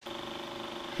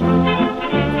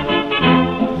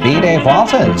Dave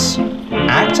Walters,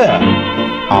 actor,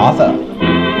 author,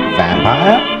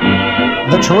 vampire.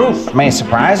 The truth may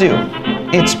surprise you.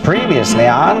 It's previously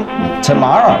on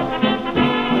Tomorrow.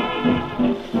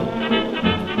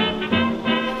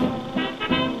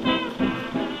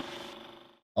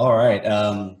 All right.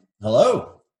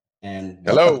 Hello and welcome.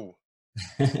 Hello.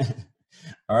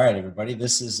 All right, everybody.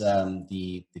 This is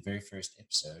the very first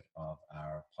episode of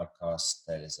our podcast.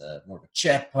 That is more of a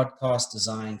chat podcast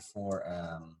designed for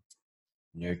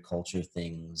nerd culture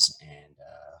things, and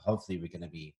hopefully we're going to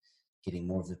be getting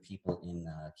more of the people in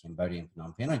Cambodia and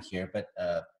Phnom Penh on here. But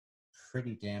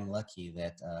pretty damn lucky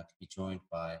that could be joined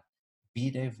by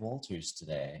B. Dave Walters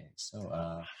today. So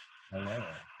hello.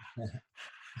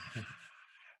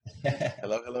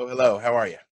 Hello. How are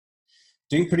you?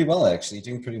 Doing pretty well, actually.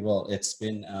 Doing pretty well. It's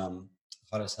been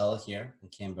hot as hell here in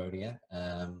Cambodia.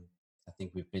 I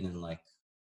think we've been in I'm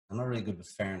not really good with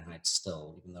Fahrenheit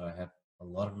still, even though I have a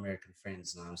lot of American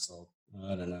friends, and I'm still,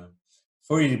 I don't know,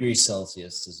 40 degrees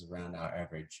Celsius is around our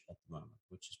average at the moment,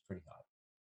 which is pretty hot.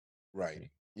 Right.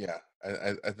 Yeah.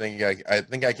 I think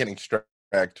I can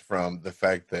extract from the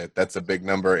fact that that's a big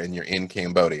number and you're in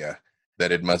Cambodia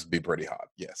that it must be pretty hot.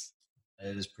 Yes.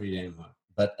 It is pretty damn hot,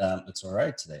 but it's all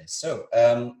right today. So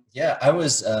yeah, I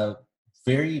was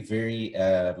very, very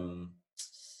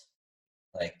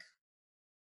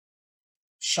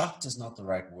shocked is not the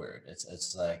right word.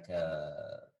 It's like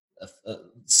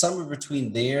somewhere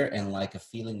between there and like a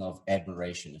feeling of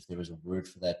admiration, if there was a word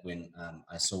for that, when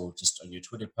I saw just on your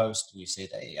Twitter post and you said,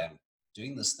 "Hey, I'm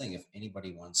doing this thing. If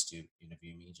anybody wants to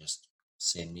interview me, just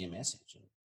send me a message." And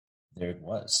there it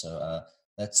was. So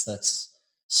that's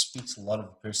speaks a lot of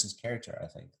the person's character. I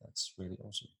think that's really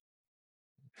awesome.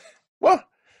 Well,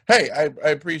 hey, I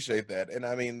appreciate that. And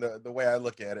I mean, the way I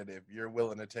look at it, if you're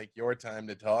willing to take your time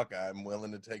to talk, I'm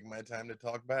willing to take my time to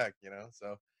talk back,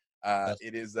 So That's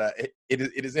it is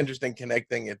interesting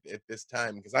connecting at this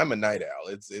time because I'm a night owl.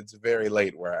 It's very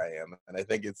late where I am, and I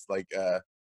think it's yeah,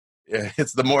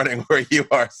 it's the morning where you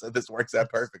are, so this works out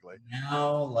perfectly.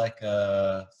 now like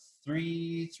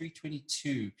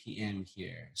 3:22 p.m.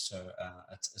 here, so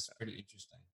it's pretty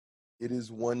interesting. It is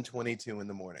 1:22 in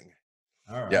the morning.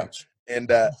 All Yeah. right.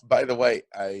 And by the way,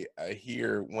 I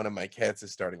hear one of my cats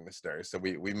is starting to stir, so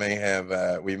we may have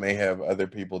other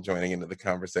people joining into the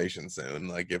conversation soon.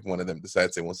 Like if one of them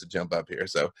decides they wants to jump up here,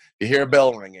 so if you hear a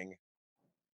bell ringing,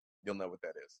 you'll know what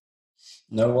that is.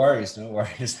 No worries, no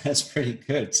worries. That's pretty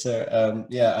good. So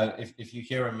yeah, if you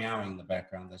hear a meowing in the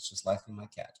background, that's just likely my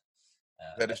cat.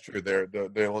 That is true.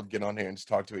 They'll get on here and just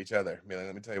talk to each other.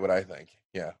 Let me tell you what I think.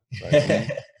 Yeah.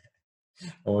 Like,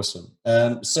 Awesome.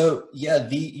 So yeah,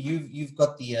 you've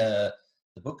got the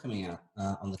book coming out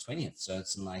on the 20th, so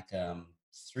it's in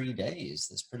 3 days.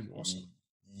 That's pretty awesome.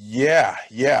 Yeah.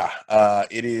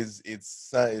 It is. It's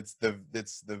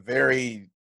the very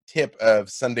tip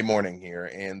of Sunday morning here,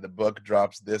 and the book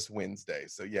drops this Wednesday.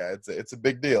 So yeah, it's a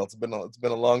big deal. It's been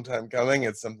a long time coming.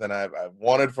 It's something I've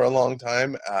wanted for a long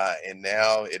time, and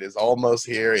now it is almost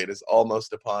here. It is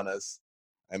almost upon us.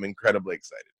 I'm incredibly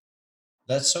excited.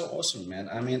 That's so awesome, man.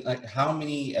 I mean, like, how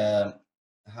many? How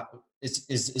is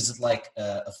it like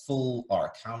a full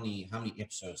arc? How many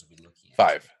episodes are we looking at?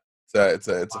 5. It's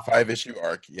a 5-issue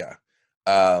arc. Yeah.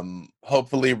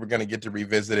 Hopefully we're gonna get to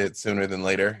revisit it sooner than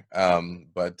later.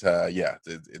 But yeah,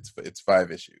 it's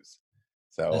 5 issues.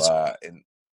 So That's and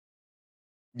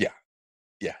yeah,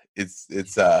 it's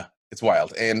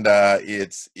wild, and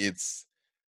it's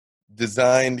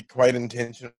designed quite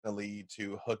intentionally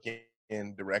to hook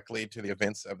in directly to the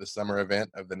events of the summer event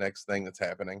of the next thing that's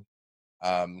happening.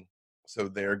 Um, so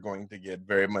they're going to get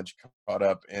very much caught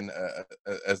up in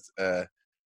a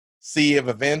sea of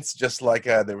events, just like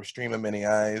there was Stream of Many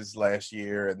Eyes last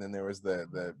year, and then there was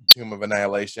the Tomb of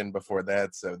Annihilation before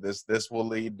that. So this will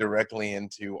lead directly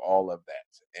into all of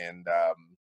that, and oh,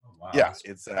 wow. yeah,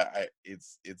 it's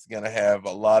gonna have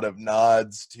a lot of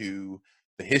nods to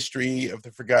the history of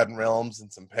the Forgotten Realms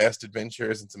and some past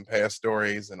adventures and some past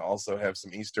stories, and also have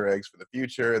some Easter eggs for the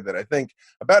future that I think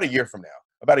about a year from now,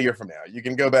 you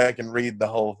can go back and read the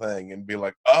whole thing and be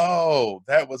like, oh,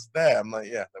 that was that. I'm like,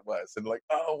 yeah, that was. And like,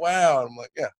 oh, wow. I'm like,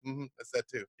 yeah, that's that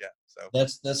too. Yeah. So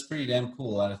That's pretty damn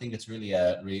cool, and I think it's really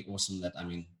really awesome that, I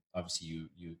mean, obviously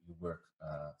you work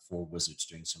for Wizards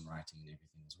doing some writing and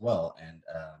everything as well, and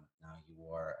now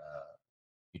you're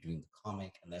doing the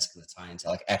comic, and that's going to tie into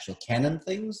like actual canon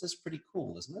things. That's pretty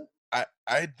cool, isn't it?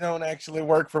 I don't actually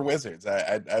work for Wizards.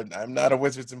 I'm not a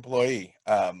Wizards employee.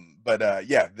 But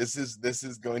yeah, this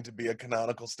is going to be a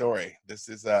canonical story. This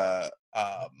is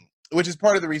which is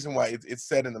part of the reason why it's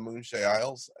set in the Moonshae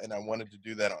Isles, and I wanted to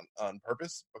do that on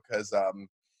purpose because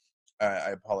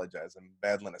I apologize. I'm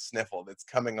battling a sniffle that's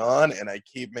coming on, and I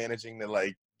keep managing to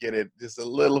like get it just a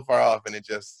little far off, and it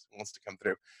just wants to come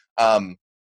through.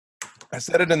 I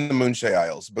set it in the Moonshae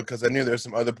Isles because I knew there's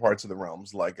some other parts of the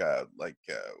realms like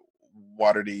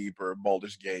Waterdeep or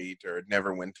Baldur's Gate or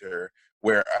Neverwinter,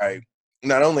 where I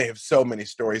not only have so many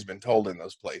stories been told in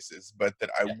those places, but that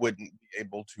I Yeah. wouldn't be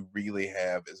able to really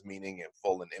have as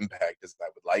meaningful an impact as I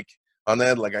would like on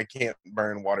that. Like I can't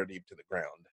burn Waterdeep to the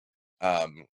ground,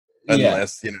 um, Yeah.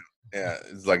 unless yeah,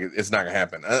 it's like it's not gonna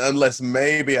happen unless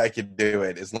maybe I could do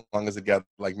it as long as it got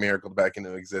like miracled back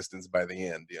into existence by the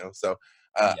end. So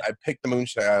Yeah. I picked the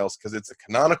Moonshae Isles because it's a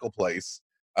canonical place.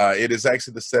 It is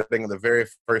actually the setting of the very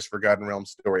first Forgotten Realms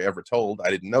story ever told.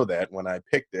 I didn't know that when I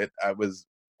picked it. I was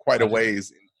quite a I didn't.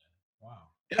 ways. Wow.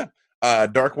 Yeah,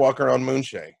 Dark Walker on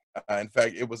Moonshae. In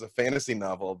fact, it was a fantasy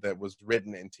novel that was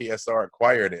written, and TSR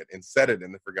acquired it and set it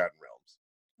in the Forgotten Realms.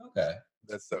 Okay.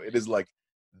 That's so. It is like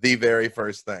the very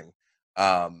first thing.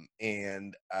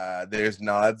 And there's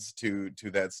nods to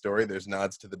that story. There's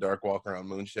nods to the Dark Walker on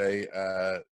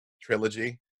Moonshae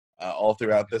trilogy all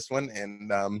throughout this one,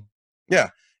 and yeah,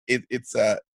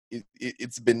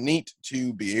 it's been neat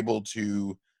to be able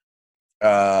to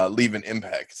leave an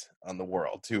impact on the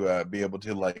world, to be able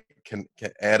to like can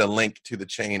add a link to the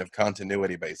chain of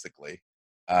continuity, basically,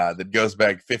 that goes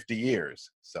back 50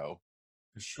 years. So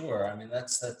For sure. I mean,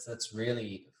 that's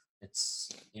really, it's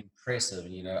impressive.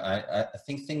 I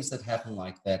think things that happen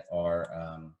like that are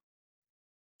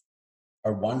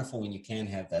wonderful when you can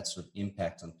have that sort of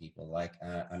impact on people. Like,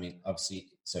 I mean, obviously,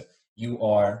 so you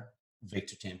are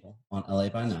Victor Temple on LA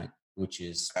by Night, which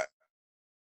is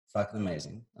fucking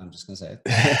amazing. I'm just gonna say it.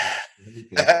 It's really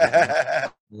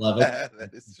good. Love it.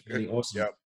 that is It's true. really awesome.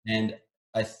 Yep. And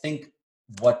I think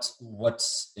what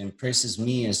impresses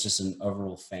me as just an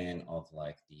overall fan of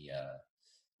like the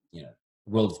you know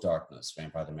World of Darkness,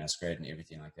 Vampire the Masquerade, and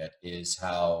everything like that is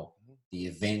how the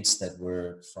events that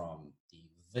were from the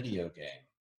video game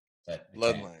that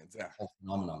became Bloodlines. Yeah. a whole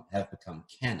phenomenon have become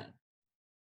canon,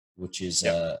 which is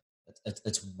Yep.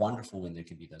 it's wonderful when there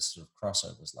can be those sort of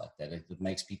crossovers like that. It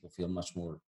makes people feel much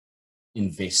more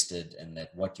invested, and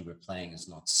that what you were playing is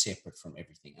not separate from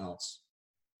everything else.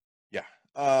 Yeah.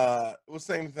 Well,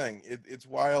 same thing. It's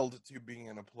wild to be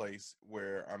in a place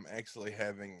where I'm actually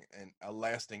having a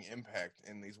lasting impact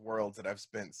in these worlds that I've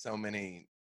spent so many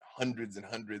hundreds and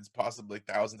hundreds, possibly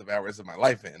thousands of hours of my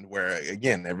life in. Where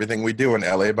again, everything we do in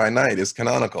LA by Night is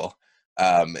canonical.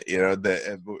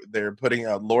 They're putting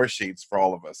out lore sheets for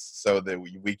all of us so that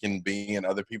we can be in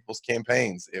other people's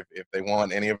campaigns if they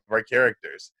want any of our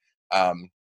characters,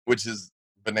 which is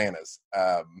bananas.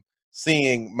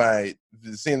 Seeing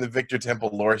the Victor Temple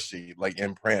lore sheet like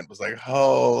in print was like,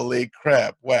 holy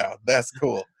crap, wow, that's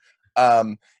cool.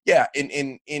 Yeah,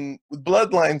 in with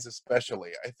Bloodlines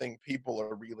especially, I think people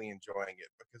are really enjoying it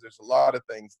because there's a lot of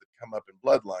things that come up in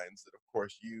Bloodlines that of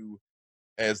course you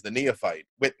as the neophyte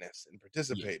witness and Yeah,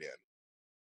 participate in.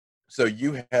 So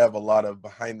you have a lot of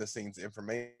behind the scenes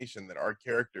information that our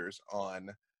characters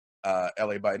on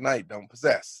LA by Night don't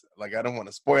possess. Like I don't want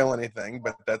to spoil anything,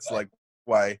 but that's right. like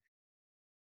why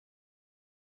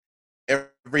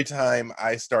every time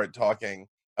I start talking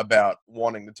about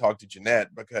wanting to talk to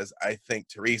Jeanette because I think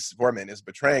Therese Vorman is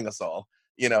betraying us all,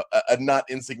 a not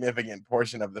insignificant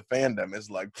portion of the fandom is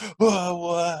like, whoa,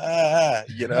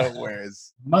 whoa,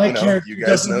 whereas, My you character guys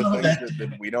doesn't know know things that.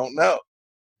 that we don't know.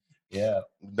 Yeah,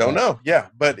 Don't yeah, know. Yeah,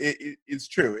 but it's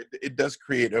true. It does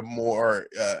create a more,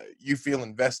 you feel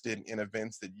invested in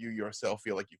events that you yourself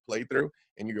feel like you played through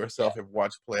and you yeah. yourself have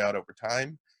watched play out over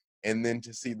time. And then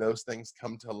to see those things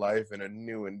come to life in a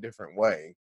new and different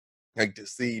way, like to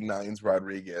see Nines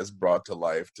Rodriguez brought to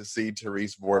life, to see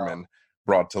Therese Wow. Vorman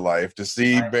brought to life, to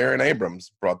see I Baron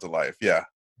Abrams brought to life. Yeah.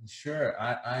 Sure.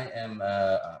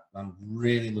 I'm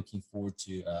really looking forward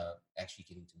to actually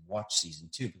getting to watch season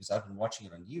two, because I've been watching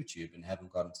it on YouTube and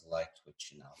haven't gotten to like Twitch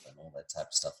and Alpha and all that type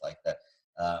of stuff like that.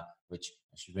 Which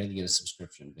I should really get a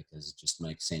subscription, because it just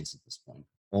makes sense at this point.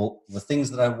 All the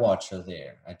things that I watch are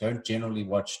there. I don't generally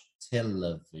watch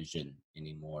television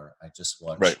anymore. I just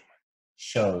Right. watch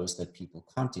shows that people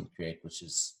content create, which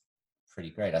is pretty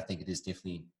great. I think it is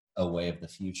definitely a way of the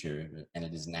future, and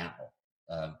it is now.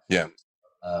 Um, Yeah.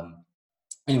 um,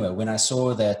 anyway, when I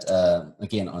saw that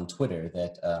again on Twitter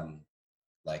that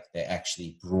like they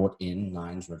actually brought in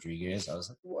Nines Rodriguez, I was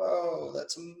like, "Whoa,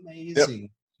 that's Yep.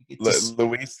 amazing!" You get to see,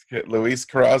 Luis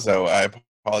Carrazzo. I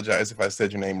apologize if I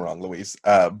said your name wrong, Luis.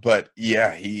 But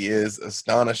yeah, he is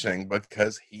astonishing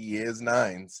because he is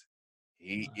Nines.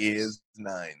 He nice. is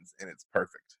Nines, and it's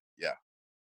perfect. Yeah.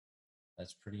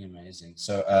 That's pretty amazing.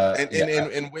 So, And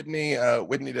yeah,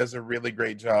 Whitney does a really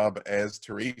great job as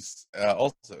Therese.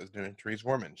 Also, as doing Therese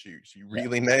Warman, she yeah,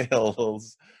 really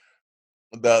nails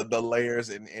the layers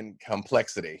and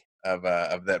complexity of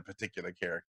that particular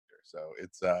character. So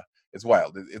it's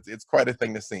wild. It's quite a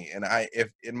thing to see, and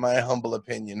if in my humble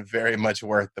opinion, very much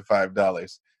worth the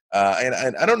 $5.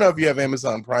 And I don't know if you have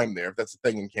Amazon Prime there, if that's a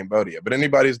thing in Cambodia, but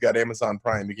anybody who's got Amazon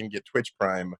Prime, you can get Twitch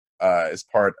Prime as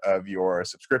part of your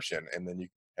subscription, and then you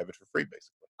have it for free,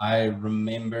 basically. I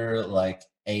remember like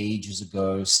ages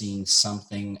ago seeing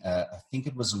something. I think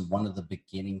it was in one of the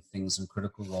beginning things in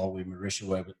Critical Role where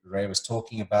Marisha Ray was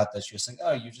talking about that. She was saying,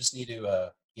 "Oh, you just need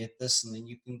to get this, and then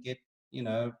you can get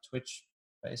Twitch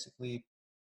basically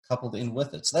coupled in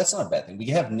with it." So that's not a bad thing. We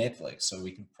have Netflix, so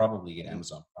we can probably get Mm.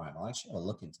 Amazon Prime. I'll actually have a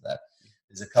look into that.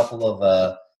 There's a couple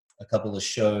of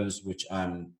shows which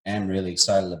am really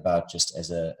excited about. Just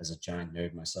as a giant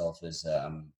nerd myself, is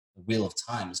the Wheel of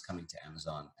Time is coming to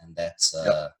Amazon, and that's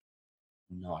Yep.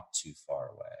 not too far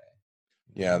away.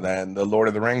 Yeah, then the Lord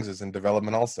of the Rings is in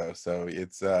development also, so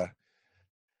it's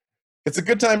a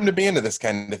good time to be into this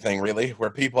kind of thing, really, where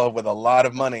people with a lot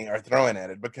of money are throwing at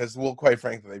it because, well, quite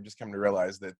frankly, they've just come to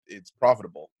realize that it's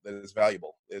profitable, that it's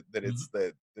valuable, that Mhm. it's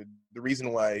the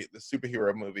reason why the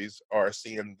superhero movies are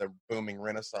seeing the booming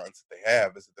renaissance that they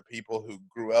have is that the people who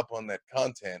grew up on that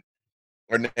content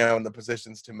are now in the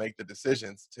positions to make the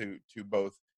decisions to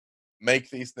both make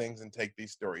these things and take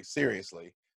these stories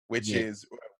seriously, which Yeah. is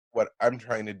what I'm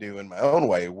trying to do in my own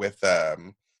way with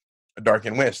Dark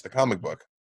and Wish, the comic book.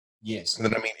 Yes. And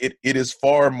then I mean, it is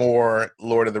far more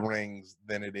Lord of the Rings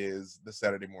than it is the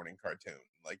Saturday morning cartoon.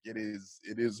 Like it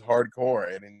is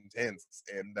hardcore and intense,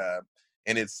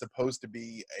 and it's supposed to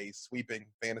be a sweeping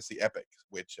fantasy epic,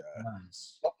 which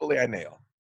Nice. hopefully I nail.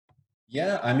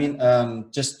 Yeah, I mean,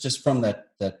 just from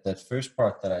that first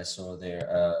part that I saw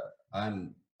there,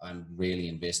 I'm really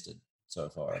invested so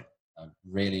far. I'm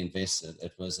really invested.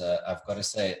 It was, I've got to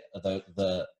say,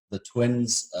 the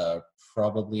twins are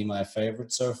probably my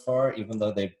favorite so far, even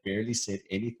though they barely said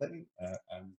anything.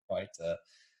 I'm quite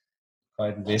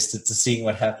invested to seeing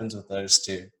what happens with those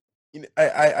two. You know,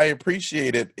 I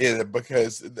appreciate it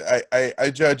because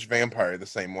I judge Vampire the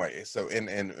same way. So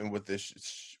and with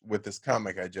with this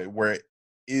comic, I judge where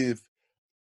if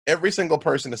every single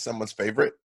person is someone's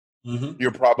favorite, Hmm.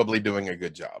 you're probably doing a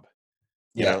good job.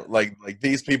 You Yeah, know, like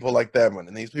these people like that one,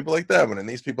 and these people like that one, and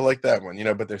these people like that one. You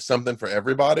know, but there's something for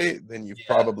everybody. Then you've yeah,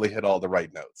 probably hit all the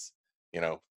right notes. You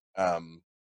know, um,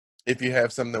 if you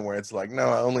have something where it's like, no,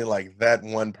 I only like that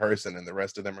one person, and the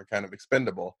rest of them are kind of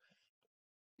expendable,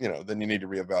 then you need to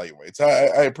reevaluate. So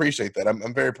I appreciate that.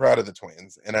 I'm very proud of the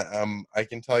twins, and I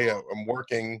can tell you I'm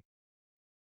working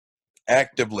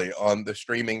actively on the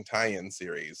streaming tie-in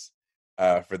series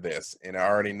for this, and I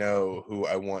already know who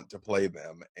I want to play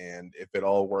them. And if it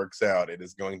all works out, it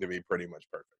is going to be pretty much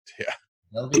perfect. Yeah.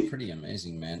 that'll be pretty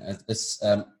amazing, man. It's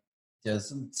yeah,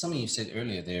 something you said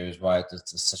earlier there is right.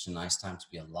 It's such a nice time to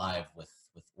be alive with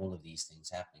all of these things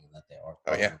happening and that they are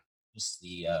Oh yeah. possible. Just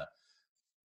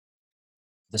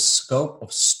the scope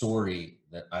of story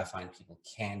that I find people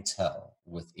can tell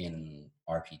within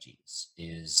RPGs Yeah.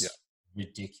 is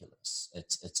ridiculous.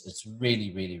 It's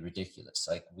really really ridiculous.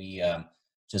 Like we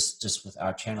just with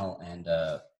our channel and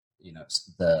the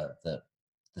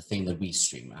thing that we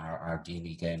stream, our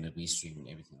D&D game that we stream and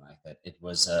everything like that. It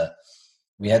was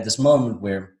we had this moment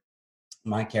where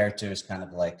my character is kind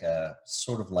of like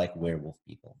sort of like werewolf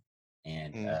people,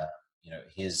 and Mm,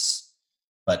 his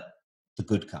but the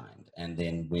good kind. And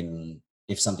then when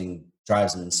if something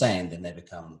drives them insane, then they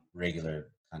become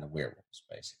regular kind of werewolves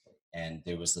basically. And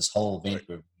there was this whole event right.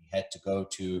 where we had to go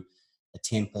to a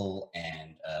temple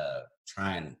and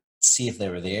try and see if they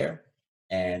were there,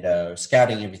 and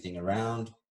scouting everything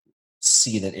around,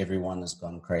 see that everyone has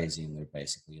gone crazy and they're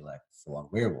basically like full on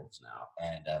werewolves now.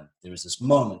 And there was this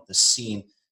moment, this scene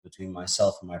between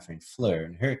myself and my friend Fleur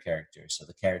and her character. So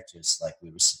the characters, like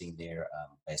we were sitting there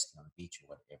basically on the beach or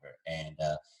whatever. And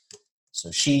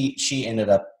so she ended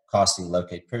up casting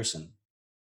locate person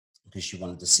because she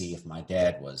wanted to see if my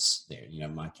dad was there.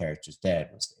 My character's dad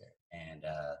was there. And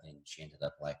then she ended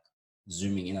up like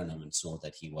zooming in on him and saw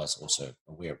that he was also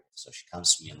a werewolf. So she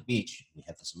comes to me on the beach. We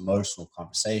have this emotional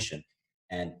conversation.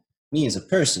 And me as a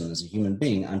person, as a human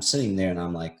being, I'm sitting there and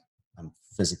I'm like, I'm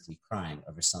physically crying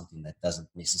over something that doesn't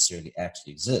necessarily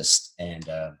actually exist. And,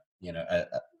 I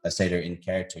say to her in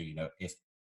character,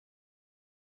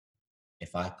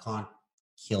 if I can't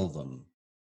kill them,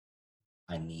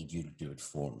 I need you to do it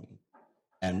for me.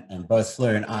 And both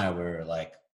Fleur and I were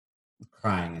like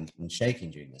crying and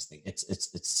shaking during this thing. It's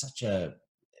such a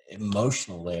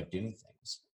emotional way of doing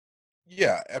things.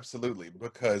 Yeah, absolutely.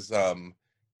 Because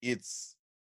it's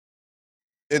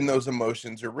and those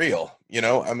emotions are real.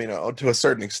 I mean, to a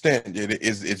certain extent,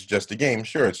 it's just a game.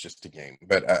 Sure, it's just a game,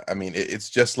 but I mean, it's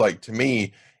just like, to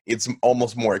me, it's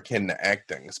almost more akin to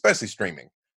acting, especially streaming,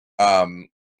 um,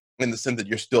 in the sense that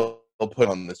you're still putting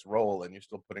on this role and you're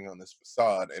still putting on this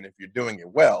facade, and if you're doing it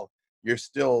well, you're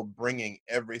still bringing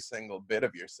every single bit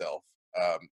of yourself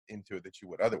into it that you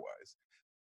would otherwise.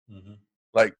 Hmm.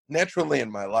 Like, naturally in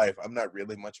my life, I'm not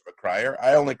really much of a crier.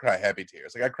 I only cry happy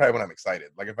tears. Like, I cry when I'm excited.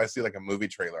 Like, if I see like a movie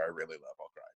trailer I really love,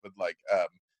 I'll cry. But like,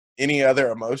 any other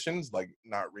emotions, like,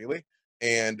 not really.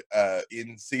 And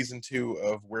in season 2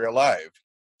 of We're Alive,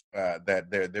 that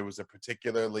there was a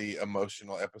particularly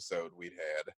emotional episode we'd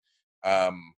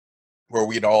had, where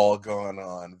we'd all gone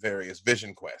on various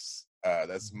vision quests.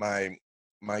 That's my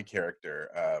character,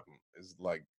 is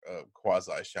like a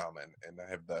quasi shaman, and I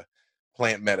have the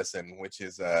plant medicine, which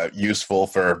is useful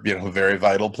for, very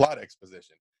vital plot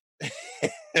exposition.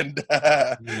 And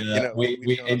Yeah, we'd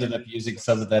we gone on a ended up vision using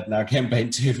some of quest. that in our campaign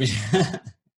too.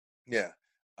 Yeah.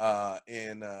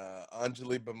 And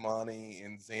Anjali Bhamani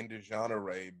and Xander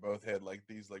Jeanneret both had like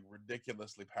these like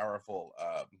ridiculously powerful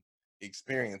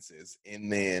experiences.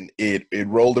 And then it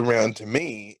rolled around to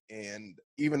me. And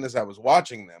even as I was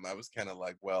watching them, I was kind of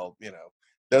like, well,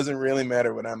 doesn't really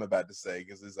matter what I'm about to say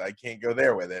because I can't go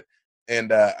there with it.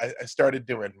 And I started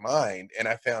doing mine, and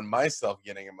I found myself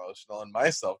getting emotional and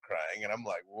myself crying. And I'm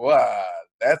like, wow,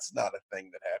 that's not a thing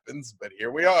that happens, but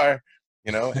here we are.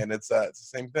 And it's the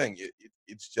same thing.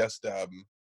 It's just,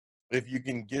 if you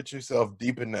can get yourself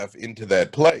deep enough into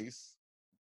that place,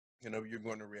 you're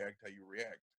going to react how you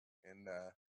react. And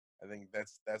I think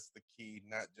that's the key,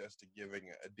 not just to giving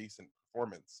a decent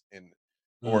performance in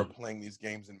or Mm, playing these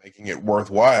games and making it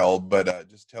worthwhile, but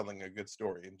just telling a good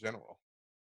story in general.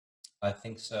 I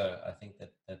think so. I think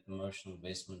that emotional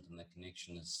investment and the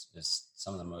connection is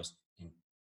some of the most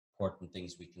important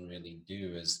things we can really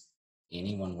do as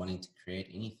anyone wanting to create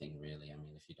anything really. I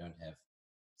mean, if you don't have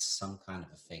some kind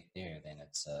of effect there, then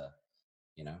it's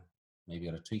you know, maybe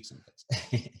you got to tweak some things.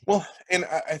 Well, and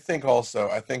I think also,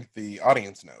 I think the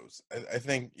audience knows. I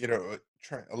think,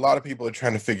 a lot of people are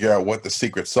trying to figure out what the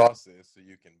secret sauce is so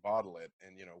you can bottle it,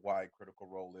 and, why Critical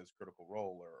Role is Critical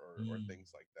Role, or Mm,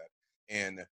 things like that.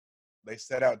 And they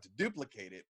set out to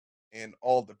duplicate it, and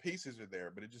all the pieces are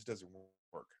there, but it just doesn't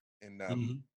work. And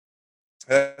mhm,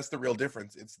 that's the real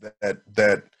difference. It's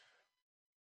that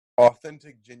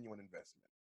authentic, genuine investment.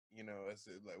 It's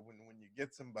like when you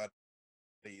get somebody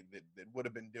that would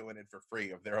have been doing it for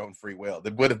free of their own free will,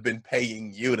 that would have been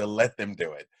paying you to let them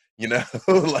do it.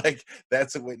 Like,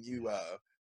 that's when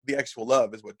the actual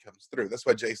love is what comes through. That's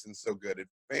why Jason's so good at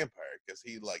Vampire, because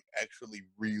he like actually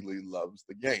really loves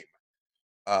the game,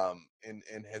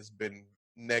 and has been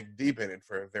neck deep in it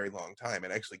for a very long time,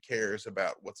 and actually cares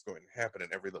about what's going to happen in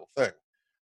every little thing.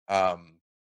 Um,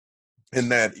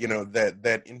 and that,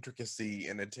 that intricacy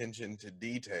and attention to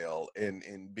detail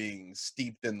and being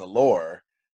steeped in the lore,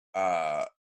 uh,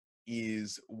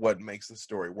 is what makes the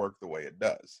story work the way it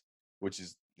does, which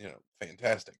is,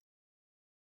 fantastic.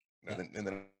 yeah, And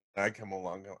then I come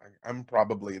along. I'm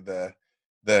probably the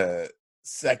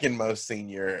second most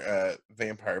senior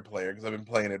vampire player, because I've been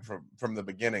playing it from the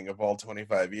beginning of all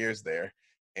 25 years there,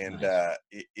 and nice.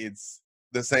 it's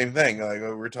the same thing. Like we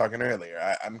were talking earlier,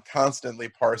 I'm constantly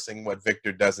parsing what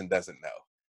Victor does and doesn't know.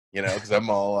 Because I'm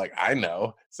all like, I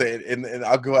know, say, and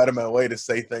I'll go out of my way to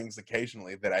say things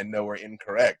occasionally that I know are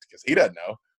incorrect because he doesn't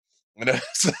know.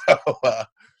 So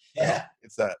Yeah,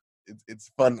 it's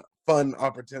it's fun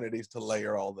opportunities to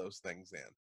layer all those things in.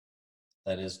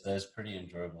 that is pretty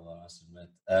enjoyable, I must admit.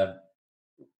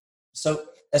 So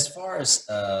as far as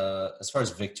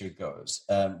Victor goes,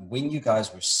 when you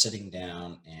guys were sitting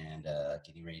down and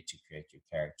getting ready to create your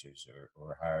characters,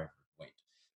 or however it went,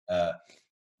 uh,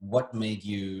 what made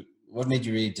you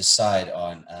really decide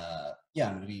on yeah,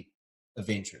 I'm gonna be a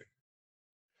venture.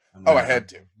 Oh, I I'm had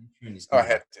to. gonna venture in this Oh, I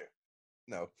game. had to.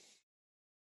 No,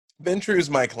 Ventrue's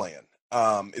my clan.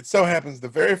 It so happens the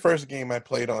very first game I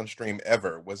played on stream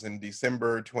ever was in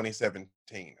December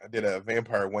 2017. I did a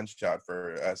vampire one shot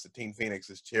for Satine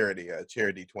Phoenix's charity,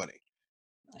 Charity 20,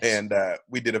 Nice. and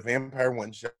we did a vampire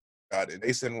one shot. And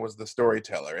Jason was the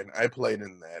storyteller, and I played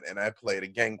in that, and I played a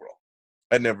gangrel.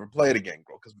 I never played a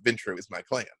gangrel because Ventrue is my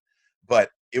clan, but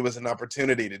it was an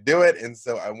opportunity to do it, and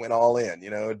so I went all in.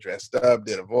 Dressed up,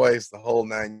 did a voice, the whole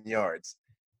 9 yards,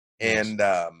 Nice. and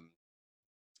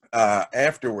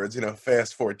afterwards,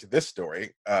 fast forward to this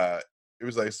story. It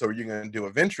was like, so you're going to do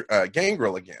a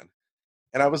gangrel again?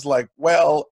 And I was like,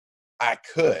 well, I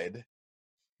could,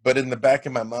 But in the back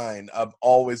of my mind, I'm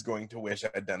always going to wish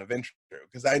I'd done a Ventrue,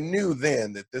 because I knew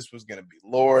then that this was going to be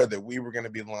lore, that we were going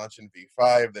to be launching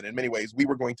V5, that in many ways we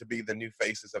were going to be the new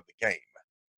faces of the game.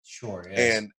 Sure,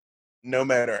 yes. And no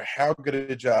matter how good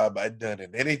a job I'd done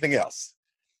in anything else,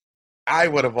 I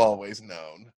would have always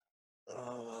known,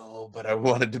 oh, but I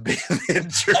wanted to be a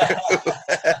Ventrue.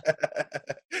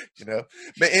 You know?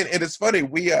 And it's funny,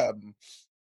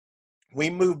 we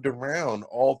moved around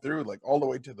all through, like all the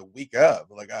way to the week of.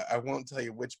 Like I won't tell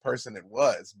you which person it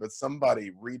was, but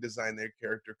somebody redesigned their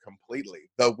character completely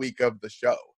the week of the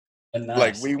show.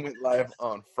 Like Nice. we went live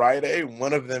on Friday.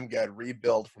 One of them got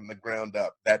rebuilt from the ground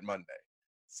up that Monday.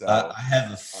 So I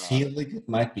have a uh, feeling it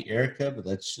might be Erica, but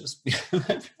that's just be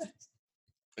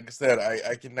like I said,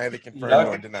 I can neither confirm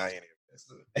nor you're deny any of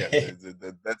this. Yes,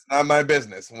 that's not my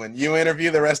business. When you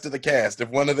interview the rest of the cast, if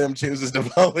one of them chooses to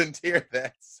volunteer,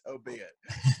 that's so be it.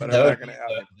 But I'm that not would going be to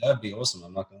out him. that would be awesome.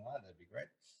 I'm not gonna lie, that'd be great.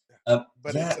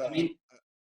 But Yeah, it's I mean,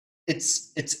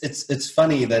 it's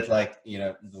funny that, like, you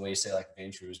know, the way you say like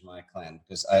Venture is my clan,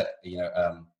 because I, you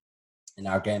know, in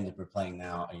our game that we're playing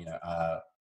now, you know,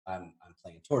 I'm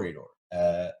playing Toreador,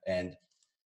 and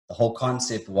the whole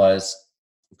concept was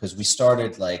because we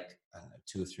started like, I don't know,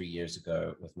 2 or 3 years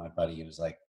ago with my buddy. He was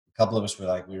like, a couple of us were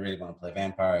like, we really want to play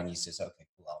vampire, and he says, okay,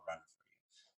 cool, I'll run it for you.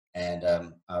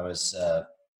 And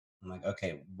I'm like,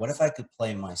 okay, what if I could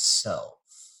play myself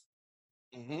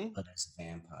hmm but as a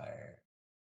vampire?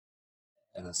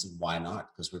 And I said, why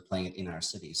not? Because we're playing it in our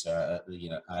city. So, you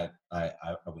know, I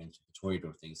went to the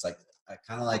Toreador thing. It's like, I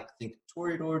kind of like think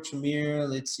Toreador, Tremere.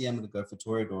 Let's see, I'm going to go for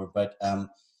Toreador. But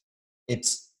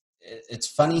it's it's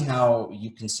funny how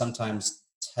you can sometimes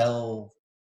tell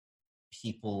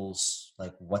people's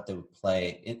like what they would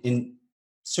play in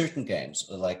certain games,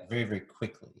 or like very very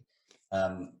quickly.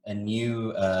 A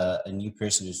new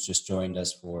person who's just joined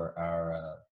us for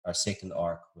our second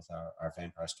arc with our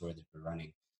vampire story that we're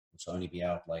running, which will only be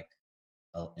out like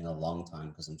in a long time,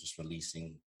 because I'm just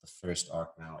releasing the first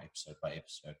arc now, episode by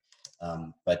episode.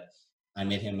 But I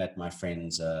met him at my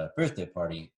friend's birthday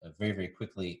party very, very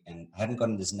quickly, and I hadn't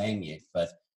gotten his name yet. But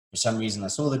for some reason, I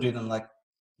saw the dude, and I'm like,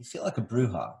 "You feel like a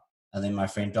Bruja." And then my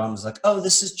friend Dom was like, "Oh,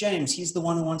 this is James. He's the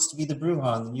one who wants to be the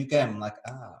Bruja in the new game." I'm like,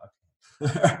 "Ah,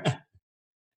 okay."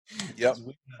 Yep. It's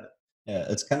weird yeah,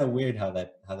 it's kind of weird how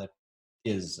that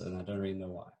is, and I don't really know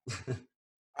why.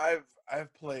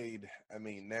 I've played. I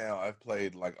mean, now I've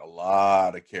played like a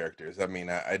lot of characters. I mean,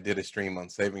 I did a stream on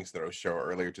Savings Throw Show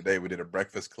earlier today. We did a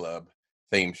Breakfast Club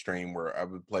theme stream where I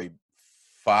would play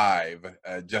five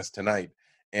just tonight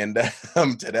and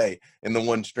today in the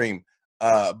one stream.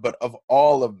 But of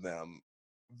all of them,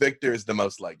 Victor is the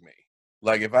most like me.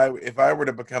 Like if I were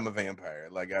to become a vampire,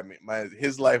 like I mean,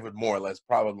 his life would more or less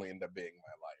probably end up being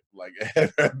my life. Like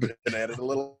after I've been at it a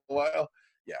little while,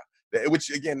 yeah. Which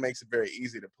again makes it very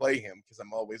easy to play him because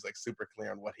I'm always like super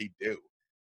clear on what he do.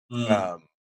 Mm, Um,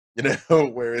 you know,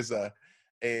 whereas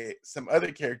some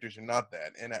other characters are not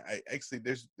that. And I actually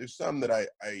there's some that I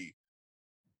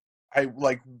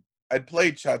like. I'd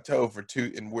played Chateau for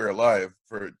two, and We're Alive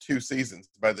for 2 seasons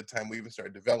by the time we even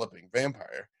started developing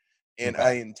Vampire. And okay,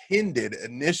 I intended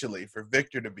initially for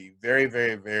Victor to be very,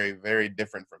 very, very, very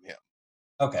different from him.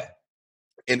 okay.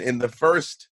 And in the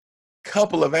first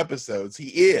couple of episodes,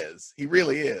 he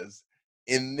really is.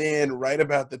 And then right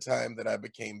about the time that I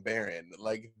became Baron,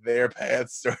 like their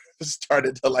paths sort of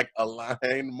started to like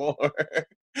align more.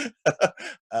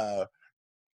 uh,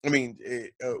 I mean,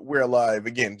 We're Alive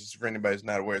again. Just for anybody who's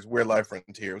not aware, it's We're Alive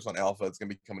Frontier. It's on Alpha. It's gonna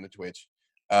be coming to Twitch.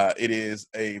 It is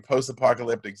a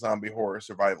post-apocalyptic zombie horror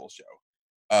survival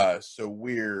show. So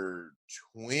we're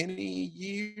 20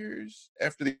 years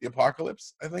after the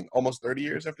apocalypse. I think almost 30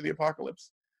 years after the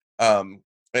apocalypse. Um,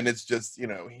 and it's just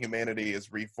humanity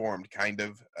is reformed, kind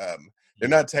of. They're Mm,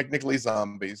 not technically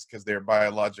zombies because they're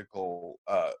biological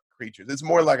creatures. It's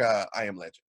more like a I Am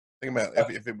Legend. Think about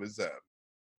okay, if it was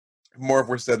more if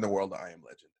we're set in the world of I Am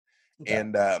Legend. okay.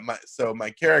 And my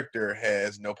character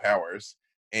has no powers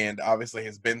and obviously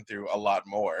has been through a lot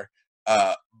more.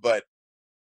 But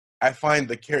I find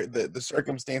the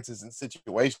circumstances and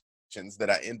situations that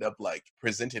I end up like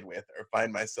presented with or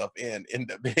find myself in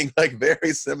end up being like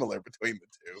very similar between the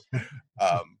two.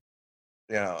 Um,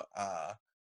 you know,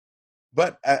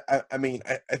 but I mean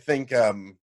I think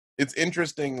it's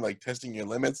interesting like testing your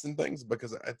limits and things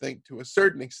because I think to a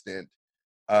certain extent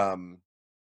um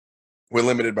we're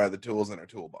limited by the tools in our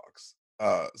toolbox.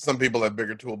 Some people have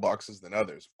bigger toolboxes than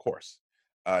others, of course.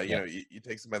 Yeah. You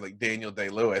take somebody like Daniel Day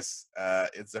Lewis,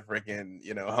 it's a freaking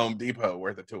Home Depot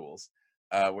worth of tools.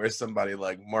 Whereas somebody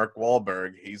like Mark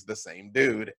Wahlberg, he's the same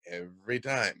dude every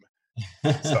time.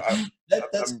 So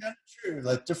That's I'm kind of true.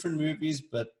 Like different movies,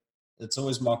 but it's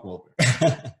always Mark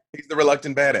Wahlberg. he's the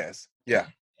reluctant badass. Yeah,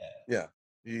 Yeah, yeah.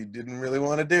 He didn't really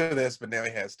want to do this, but now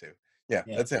he has to. Yeah,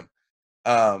 yeah. that's him.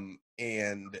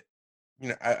 And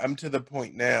I'm to the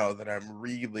point now that I'm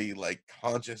really like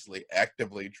consciously,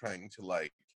 actively trying to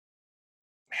like,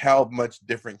 how much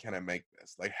different can I make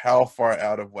this? Like, how far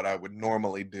out of what I would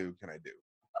normally do can I do?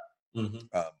 Hmm.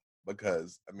 Um,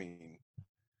 because I mean,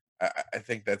 I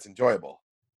think that's enjoyable,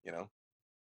 you know.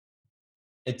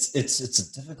 It's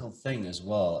a difficult thing as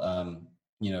well.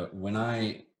 When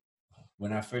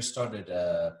I first started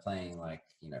playing like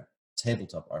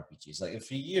tabletop RPGs, like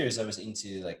for years I was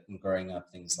into like growing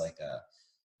up things like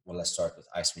well, let's start with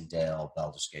Icewind Dale,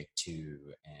 Baldur's Gate 2,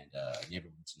 and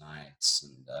Neverwinter Nights,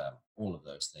 and all of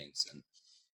those things.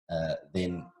 And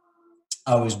then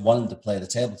I always wanted to play the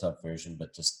tabletop version,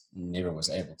 but just never was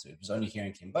able to. It was only here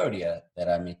in Cambodia that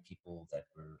I met people that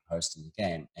were hosting the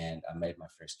game, and I made my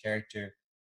first character.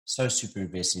 So super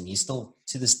investing. He's still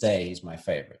to this day, he's my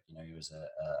favorite. He was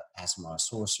a Aasimar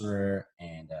sorcerer,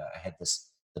 and I had this.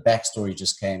 The backstory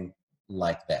just came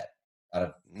like that out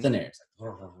of Mhm. thin air. It's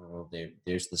like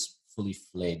there's this fully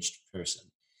fledged person,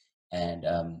 and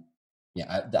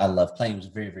yeah, I love playing. It was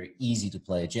very, very easy to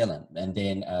play Jelen. And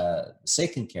then the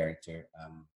second character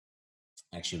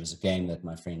actually was a game that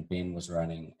my friend Ben was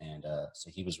running, and so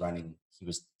he was running.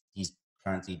 He's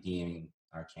currently DMing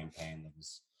our campaign that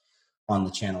is on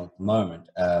the channel at the moment.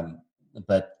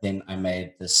 But then I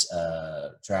made this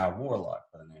Drow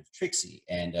warlock by the name of Trixie,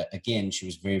 and again, she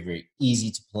was very, very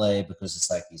easy to play because it's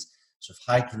like these sort of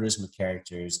high charisma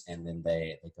characters, and then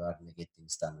they go out and they get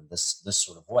things done in this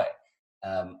sort of way.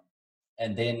 Um,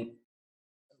 and then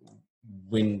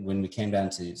when we came down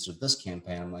to sort of this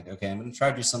campaign, I'm like, okay, I'm going to try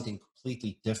to do something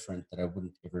completely different that I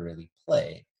wouldn't ever really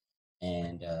play,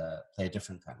 and play a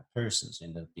different kind of person. So I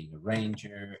ended up being a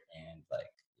ranger, and like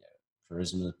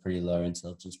charisma pretty low,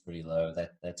 intelligence pretty low,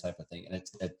 that type of thing. And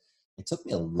it took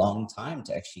me a long time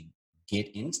to actually get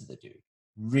into the dude.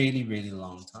 Really, really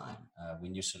long time.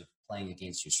 When you're sort of playing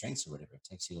against your strengths or whatever, it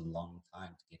takes you a long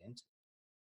time to get into.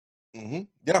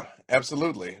 Yeah,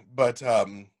 absolutely. But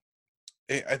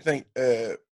I think,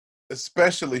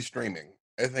 especially streaming,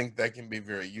 I think that can be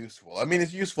very useful. I mean,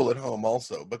 it's useful at home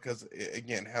also because,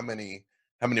 again, how many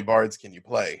bards can you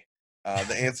play?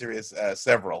 The answer is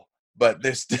several, but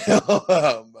there's still,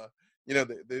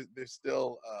 there's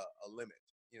still a limit.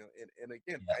 And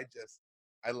again, Yeah.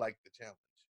 I like the challenge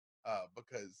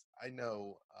because I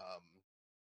know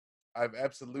I've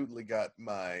absolutely got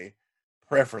my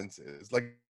preferences.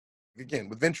 Like again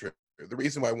with Venture, the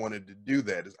reason why I wanted to do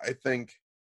that is I think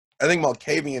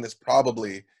Malkavian is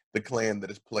probably the clan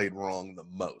that is played wrong the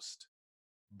most,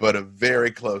 but a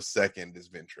very close second is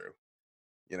Ventru,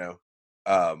 you know?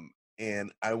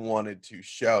 And I wanted to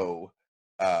show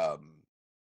um,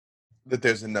 that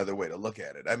there's another way to look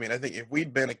at it. I mean, I think if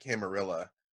we'd been a Camarilla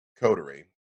coterie,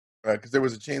 because there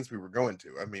was a chance we were going to,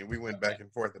 I mean, we went Okay. back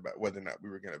and forth about whether or not we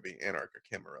were going to be Anarch or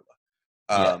Camarilla.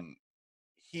 Yeah. Um,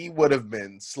 he would have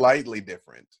been slightly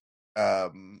different.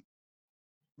 Um,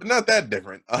 but not that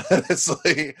different,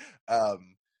 honestly.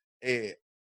 It,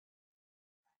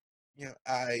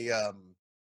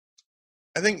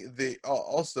 I think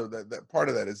also that part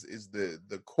of that is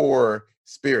the core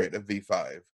spirit of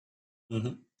V5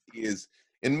 Hmm. is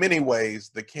in many ways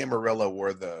the Camarilla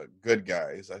were the good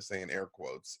guys, I say in air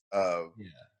quotes, of Yeah.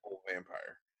 old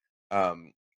Vampire.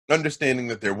 Um, Understanding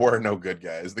that there were no good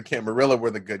guys, the Camarilla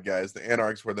were the good guys, the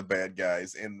Anarchs were the bad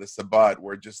guys, and the Sabbat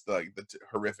were just like the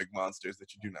horrific monsters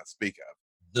that you do not speak of.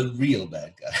 The real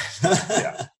bad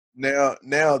Yeah. guy.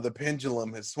 Now the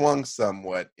pendulum has swung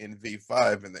somewhat in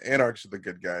V5, and the Anarchs are the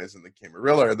good guys, and the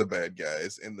Camarilla are the bad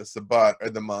guys, and the Sabbat are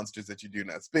the monsters that you do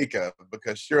not speak of,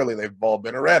 because surely they've all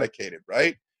been eradicated,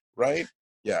 right? Right?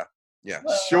 Yeah, yeah.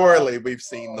 Well, Surely we've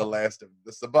seen the last of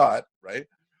the Sabbat, right?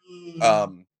 mm,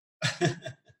 Um,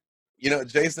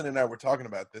 Jason and I were talking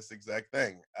about this exact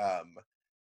thing. I'm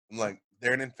like,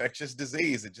 they're an infectious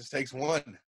disease. It just takes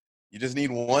one. You just need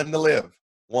one to live.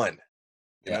 One,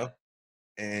 you yeah. know?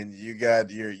 And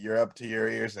you're up to your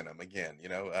ears in them again,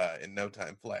 in no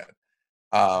time flat.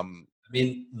 Um, I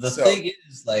mean, the so thing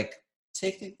is, like,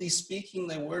 technically speaking,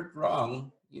 they weren't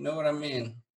wrong. You know what I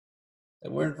mean? They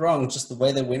weren't wrong. Just the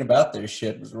way they went about their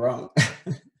shit was wrong.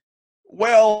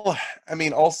 well, I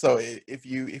mean, also if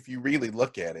you really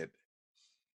look at it,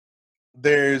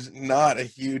 there's not a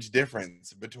huge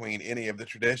difference between any of the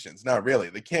traditions. Not really.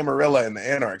 The Camarilla and the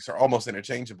Anarchs are almost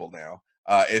interchangeable now,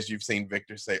 as you've seen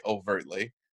Victor say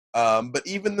overtly. But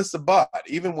even the Sabbat,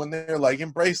 even when they're like,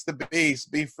 embrace the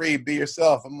beast, be free, be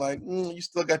yourself, I'm like, you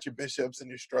still got your bishops and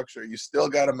your structure. You still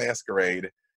got a masquerade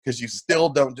because you still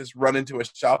don't just run into a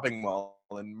shopping mall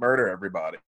and murder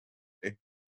everybody.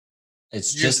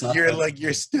 It's just not You're the like,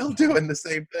 you're still doing the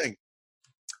same thing.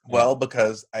 yeah, Well,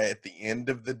 because at the end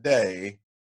of the day,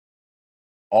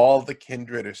 all the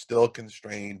kindred are still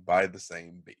constrained by the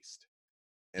same beast.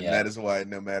 And yeah, that is why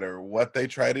no matter what they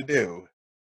try to do,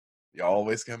 you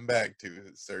always come back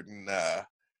to certain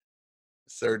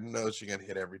notes you're gonna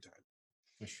hit every time.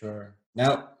 for sure.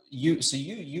 Now, you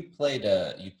played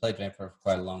Vampire for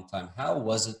quite a long time. How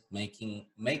was it making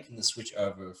the switch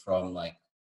over from like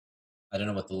I don't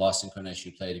know what the last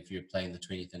incarnation you played, if you were playing the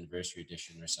 20th anniversary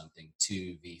edition or something, to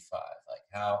V5? Like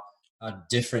how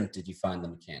different did you find the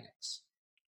mechanics?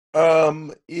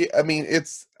 Yeah, I mean,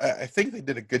 I think they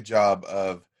did a good job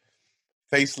of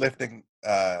facelifting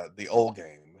the old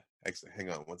game. Actually, hang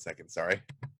on one second. Sorry,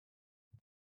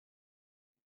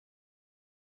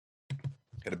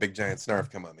 got a big giant snarf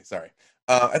come on me. Sorry.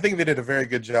 I think they did a very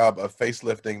good job of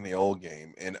facelifting the old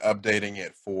game and updating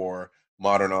it for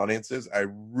modern audiences.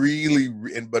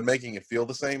 But making it feel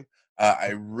the same.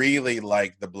 I really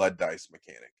like the blood dice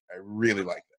mechanic. I really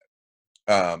like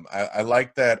that. I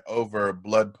like that over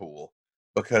Blood Pool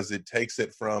because it takes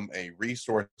it from a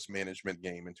resource management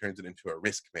game and turns it into a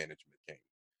risk management game.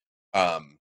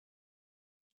 Um,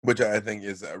 which I think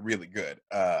is really good.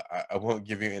 I won't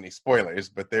give you any spoilers,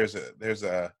 but there's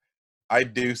a I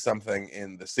do something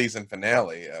in the season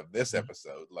finale of this Mhm.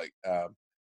 episode,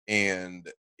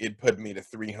 and it put me to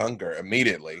 3 hunger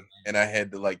immediately, and I had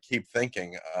to like keep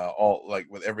thinking, all like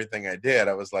with everything I did,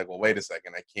 I was like, well, wait a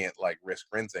second, I can't like risk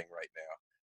rinsing right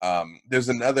now. There's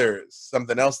another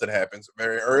something else that happens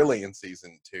very early in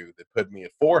season 2 that put me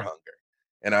at 4 hunger,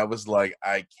 and I was like,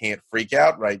 I can't freak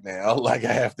out right now, like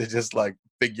I have to just like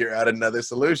figure out another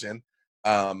solution.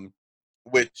 Um,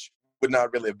 which would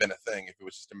not really have been a thing if it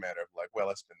was just a matter of like, well,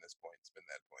 let's spin this point, spin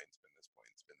that point, spin this point,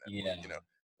 spin that point. Yeah.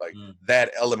 Like Mm.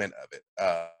 that element of it,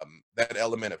 that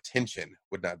element of tension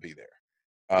would not be there.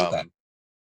 Okay. Um,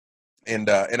 and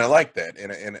I like that.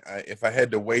 If I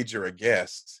had to wager a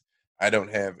guess, I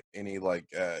don't have any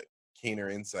like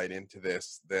keener insight into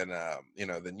this than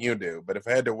than you do. But if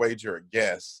I had to wager a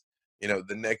guess,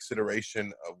 the next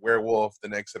iteration of werewolf, the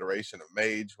next iteration of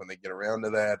mage, when they get around to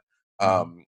that, Mhm.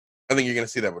 um, I think you're going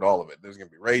to see that with all of it. There's going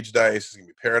to be rage dice, there's going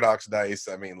to be paradox dice.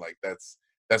 I mean, like that's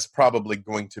probably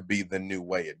going to be the new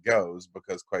way it goes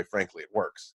because, quite frankly, it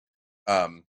works.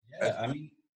 Um, I, Yeah, I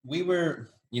mean, we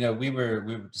were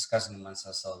discussing amongst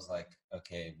ourselves like,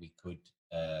 okay, we could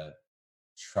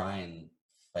try and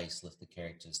facelift the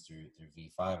characters through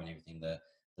V5 and everything.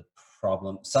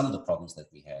 Some of the problems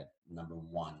that we had. Number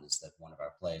one is that one of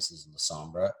our players is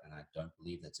Lasombra, and I don't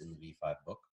believe that's in the V5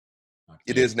 book, not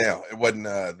it yet. is now. It wasn't.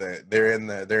 They're in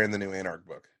the new Anarch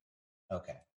book.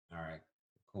 Okay, all right,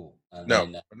 cool. And No,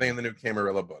 then are they in the new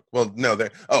Camarilla book? Well, no,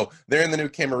 they're in the new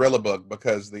Camarilla book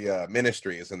because the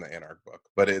Ministry is in the Anarch book,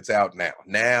 but it's out now.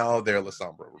 Now they're La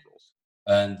Sombra rules.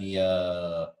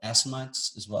 the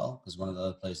Assamites as well, because one of the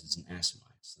other places is an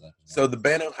Assamite, so that was one So of the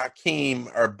Banu Hakim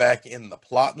are back in the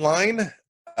plot line.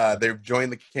 the. They've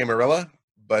joined the Camarilla,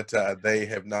 but they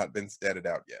have not been statted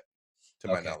out yet, to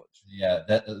my Okay. knowledge. Yeah,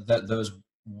 that was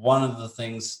one of the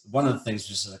things. One of the things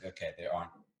just like okay, they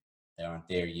aren't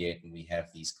there yet, and we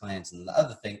have these clans. And the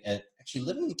other thing, actually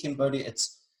living in Cambodia,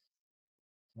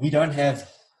 we don't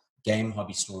have game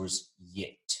hobby stores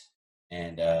yet,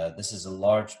 and this is a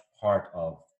large part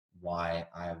of why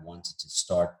I wanted to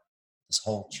start this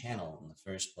whole channel in the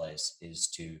first place is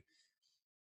to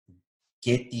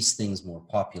get these things more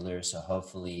popular. So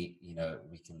hopefully,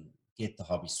 we can get the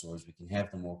hobby stores, we can have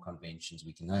the more conventions,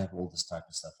 we can have all this type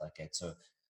of stuff like that. So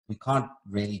we can't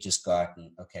really just go out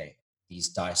and okay, these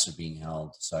dice are being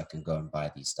held, so I can go and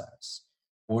buy these dice.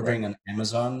 Right. Ordering on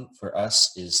Amazon for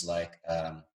us is like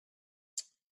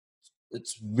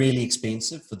it's really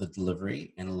expensive for the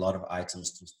delivery, and a lot of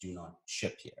items just do not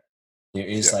ship here. There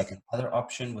is Yeah. like another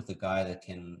option with a guy that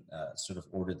can sort of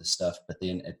order the stuff, but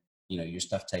then your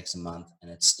stuff takes a month,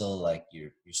 and it's still like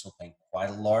you're still paying quite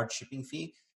a large shipping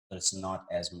fee, but it's not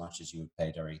as much as you would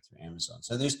pay directly through Amazon.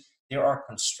 So there are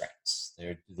constraints.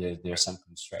 There's some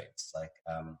constraints. Like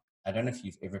I don't know if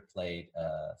you've ever played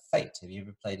Fate. Have you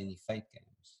ever played any Fate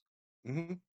games?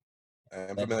 Hmm.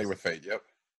 I'm That familiar with Fate. Yep.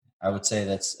 I would say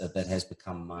that has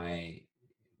become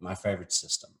my favorite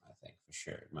system. I think for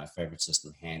sure my favorite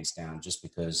system, hands down, just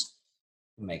because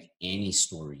you can make any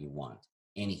story you want,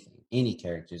 anything, any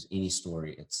characters, any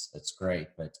story. It's great.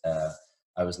 But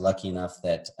I was lucky enough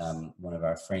that one of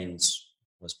our friends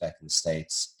was back in the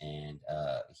States, and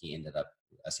he ended up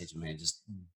I said to man, just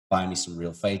buy me some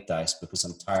real fate dice because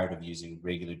I'm tired of using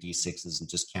regular d6s and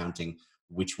just counting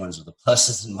which ones are the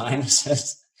pluses and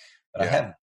minuses. But I Yeah.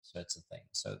 haven't. So it's a thing.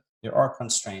 So there are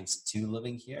constraints to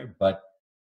living here, but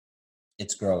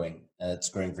it's growing. It's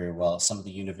growing very well. Some of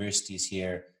the universities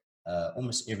here,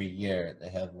 almost every year, they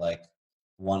have like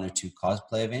one or two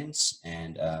cosplay events,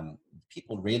 and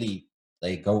people really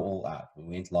they go all out. We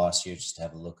went last year just to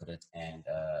have a look at it, and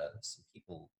some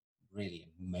people really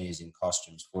amazing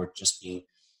costumes for it just being,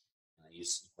 I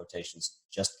use quotations,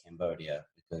 just Cambodia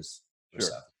because we're Sure.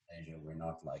 South Asia. We're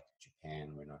not like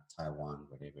Japan. We're not Taiwan.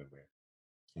 Whatever. We're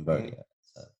Mhm. Cambodia.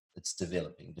 So it's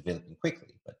developing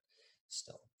quickly, but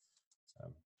still.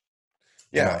 So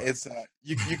Yeah, yeah. it's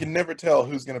you can never tell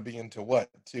who's going to be into what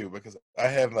too, because I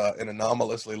have an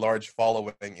anomalously large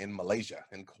following in Malaysia,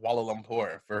 in Kuala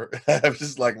Lumpur. For I'm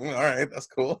just like, all right, that's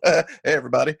cool. Hey,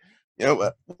 everybody,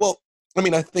 well, I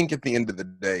mean, I think at the end of the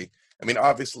day, I mean,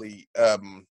 obviously,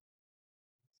 the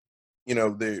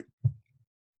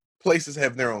places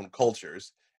have their own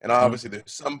cultures, and obviously, Mm,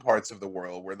 there's some parts of the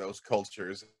world where those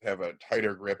cultures have a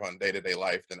tighter grip on day-to-day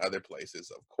life than other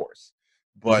places, of course.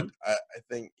 But mhm. I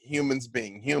think humans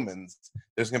being humans,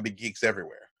 there's going to be geeks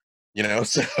everywhere,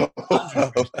 So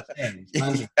 100%, yeah,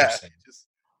 100%.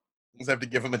 just have to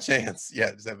give them a chance.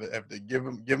 Yeah, just have to give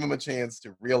them a chance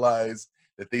to realize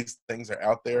that these things are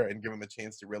out there, and give them a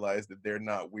chance to realize that they're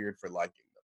not weird for liking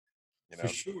them. You For know,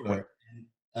 when sure.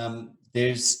 And,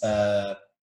 there's a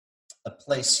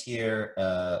place here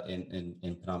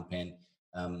in Phnom Penh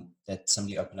that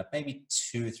somebody opened up maybe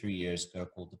 2 or 3 years ago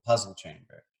called the Puzzle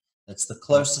Chamber. That's the mm,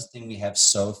 closest thing we have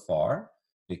so far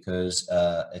because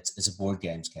it's a board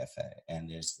games cafe and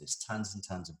there's tons and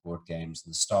tons of board games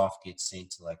and the staff gets sent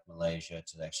to like Malaysia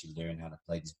to actually learn how to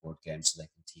play these board games so they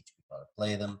can teach people how to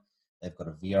play them. They've got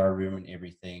a VR room and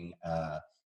everything.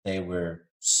 They were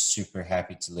super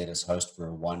happy to let us host for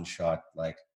a one shot.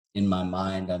 Like in my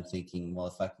mind, I'm thinking, well,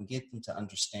 if I can get them to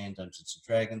understand Dungeons and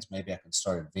Dragons, maybe I can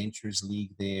start Adventures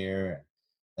League there and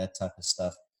that type of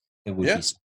stuff. It would be, yeah,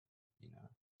 you know.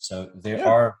 So there yeah,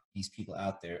 are these people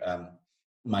out there.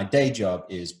 My day job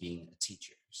is being a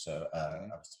teacher. So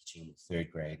mhm, I was teaching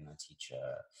third grade, and I teach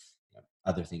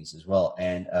other things as well.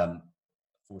 And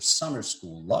for summer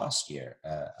school last year,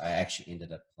 I actually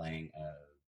ended up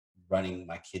running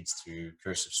my kids through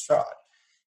Curse of Strahd.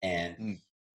 And mm,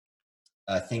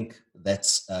 I think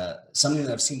that's something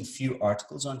that I've seen a few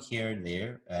articles on here and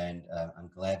there, and I'm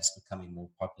glad it's becoming more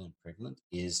popular and prevalent,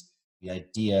 is the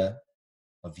idea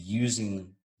of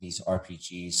using these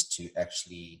RPGs to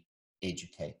actually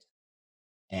educate.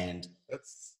 And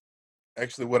that's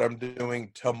actually what I'm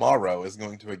doing tomorrow, is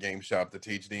going to a game shop to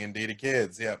teach D&D to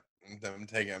kids. Yep. I'm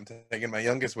taking my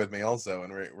youngest with me also,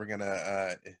 and we're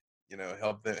gonna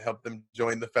help them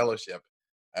join the fellowship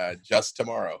just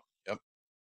tomorrow. Yep.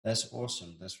 that's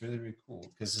awesome. That's really, really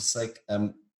cool because it's like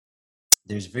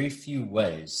there's very few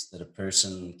ways that a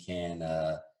person can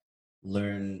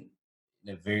learn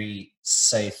in a very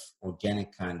safe,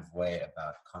 organic kind of way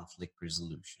about conflict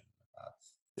resolution, about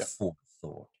Yep.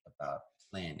 forethought, about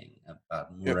planning,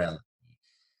 about Yep. morality,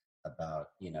 about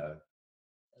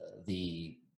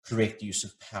the correct use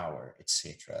of power,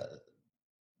 etc.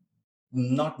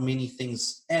 Not many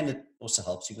things, and it also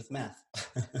helps you with math.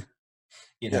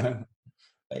 you Yeah. know,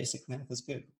 basic math is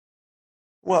good.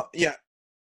 Well, yeah,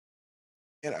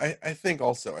 and I think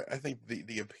also I think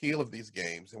the appeal of these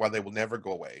games, and why they will never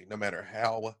go away, no matter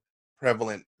how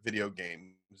prevalent video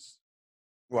games.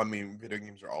 Well, I mean, video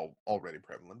games are all already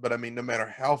prevalent, but I mean, no matter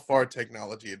how far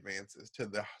technology advances to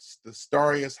the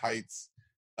starriest heights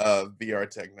of VR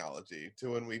technology,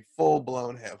 to when we full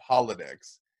blown have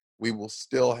holodecks, we will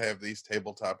still have these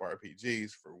tabletop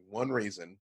RPGs for one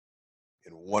reason,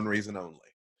 and one reason only.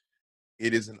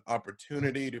 It is an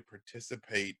opportunity to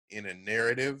participate in a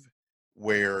narrative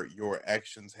where your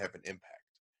actions have an impact,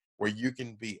 where you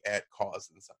can be at cause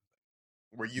in something,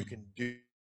 where you Mhm. can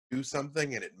do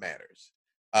something and it matters.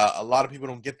 A lot of people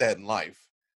don't get that in life,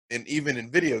 and even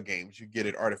in video games, you get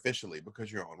it artificially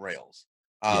because you're on rails.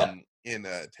 Yeah, In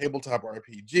a tabletop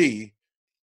RPG,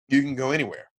 you can go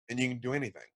anywhere and you can do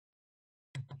anything,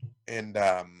 and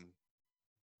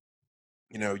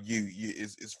you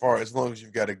as far as long as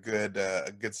you've got a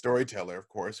good storyteller, of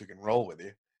course, who can roll with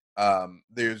you.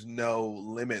 There's no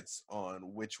limits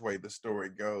on which way the story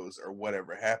goes or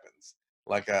whatever happens.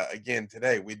 Like again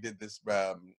today, we did this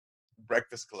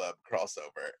Breakfast Club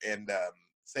crossover and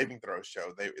Saving Throw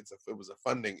show. It was a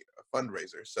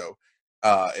fundraiser. So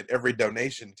at every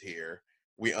donation tier,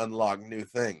 we unlock new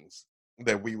things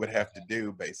that we would have to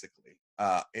do basically.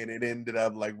 And it ended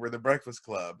up like we're the Breakfast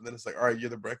Club. And then it's like, all right, you're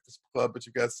the Breakfast Club, but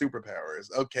you got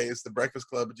superpowers. Okay, it's the Breakfast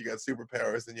Club, but you got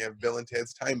superpowers. Then you have Bill and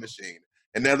Ted's Time Machine,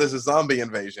 and now there's a zombie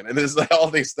invasion, and it's like all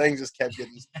these things just kept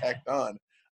getting tacked on,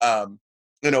 um,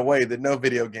 in a way that no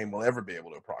video game will ever be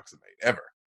able to approximate ever.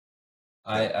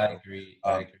 You I know, agree.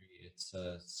 I um, agree. It's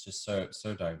just so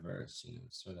diverse,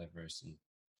 so diverse, and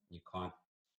you can't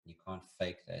you can't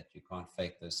fake that. You can't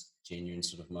fake those genuine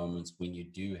sort of moments when you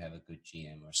do have a good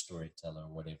GM or storyteller or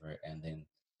whatever, and then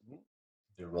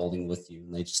they're rolling with you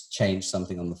and they just change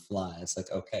something on the fly. It's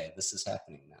like, okay, this is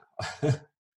happening now.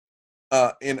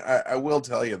 and I will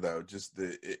tell you though, just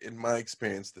in my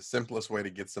experience, the simplest way to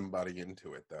get somebody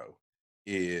into it though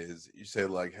is you say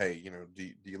like, hey, do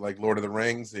you like Lord of the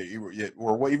Rings?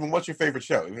 Or even what's your favorite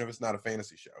show, even if it's not a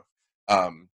fantasy show?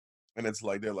 Um, and it's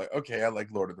like they're like, okay, I like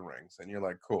Lord of the Rings, and you're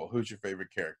like, cool. Who's your favorite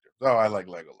character? Oh, I like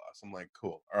Legolas. I'm like,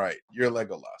 cool. All right, you're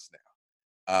Legolas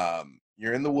now.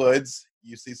 You're in the woods.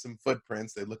 You see some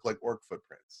footprints. They look like orc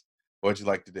footprints. What'd you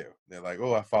like to do? They're like,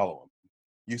 oh, I follow them.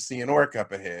 You see an orc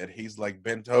up ahead. He's like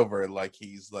bent over, like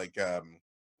he's like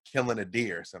killing a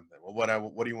deer or something. Well,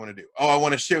 what do you want to do? Oh, I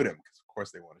want to shoot him, because of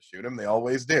course they want to shoot him. They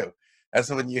always do. That's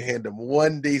when you hand them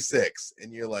 1d6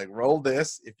 and you're like, roll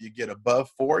this. If you get above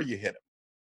 4, you hit him.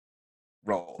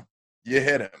 Roll. You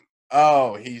hit him.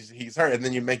 Oh, he's hurt. And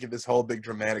then you make it this whole big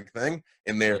dramatic thing,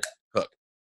 and they're Yeah. hooked.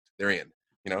 They're in.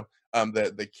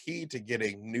 The key to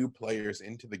getting new players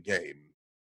into the game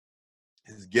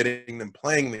is getting them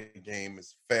playing the game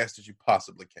as fast as you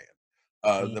possibly can.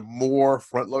 Mm. The more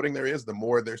front loading there is, the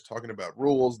more there's talking about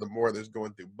rules, the more there's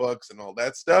going through books and all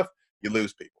that stuff, you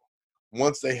lose people.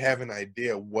 Once they have an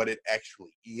idea what it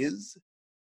actually is,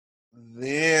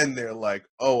 then they're like,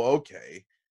 oh, okay.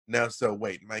 Now, so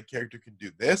wait, my character can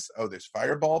do this. Oh, there's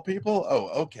fireball people. Oh,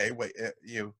 okay. Wait,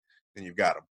 then you've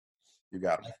got them. You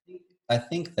got them. I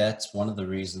think that's one of the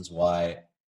reasons why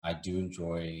I do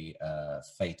enjoy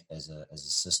Fate as a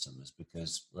system, is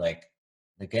because like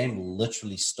the game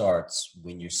literally starts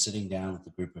when you're sitting down with a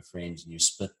group of friends and you're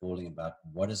spitballing about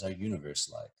what is our universe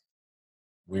like.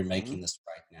 We're Hmm. making this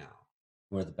right now.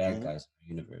 Who are the bad Hmm. guys in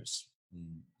the universe?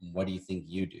 What do you think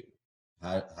you do?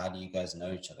 How do you guys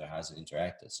know each other? How's it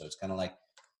interacted? So it's kind of like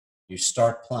you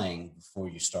start playing before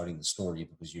you're starting the story,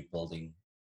 because you're building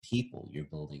people, you're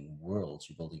building worlds,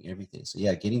 you're building everything. So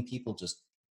yeah, getting people just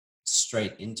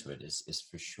straight into it is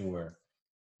for sure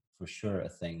a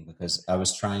thing, because I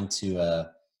was trying to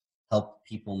help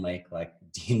people make like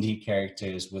D&D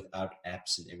characters without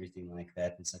apps and everything like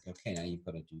that. It's like, okay, now you've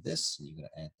got to do this, and you've got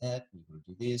to add that, and you've got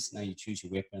to do this. Now you choose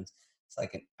your weapons. It's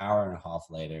like an hour and a half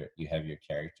later, you have your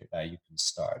character. Now you can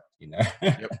start,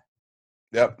 Yep.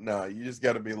 Yep. No, you just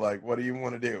got to be like, what do you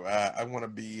want to do? I want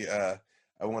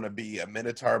to be a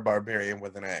Minotaur barbarian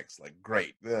with an axe. Like,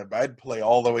 great. I'd play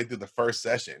all the way through the first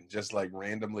session, just like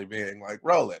randomly being like,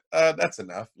 roll it. That's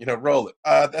enough. Roll it.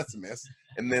 That's a miss.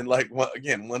 And then like,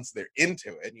 again, once they're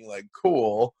into it, you're like,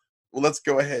 cool. Well, let's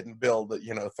go ahead and build,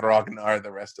 Thrognar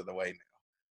the rest of the way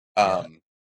now. Yeah.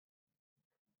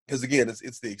 Because again,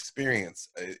 it's the experience,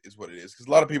 is what it is. Because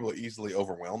a lot of people are easily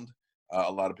overwhelmed. A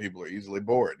lot of people are easily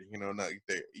bored.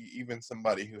 Even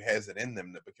somebody who has it in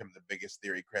them to become the biggest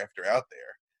theory crafter out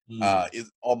there Mm.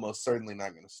 is almost certainly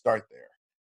not going to start there.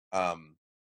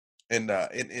 And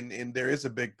there is a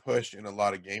big push in a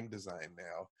lot of game design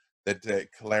now that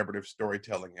collaborative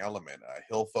storytelling element.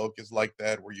 Hill Folk is like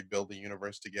that, where you build a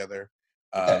universe together.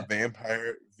 Okay.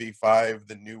 Vampire V5,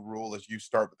 the new rule is you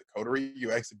start with the coterie.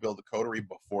 You actually build the coterie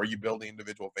before you build the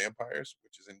individual vampires,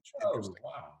 which is Oh interesting.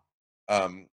 wow.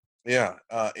 Um, yeah,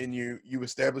 and you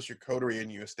establish your coterie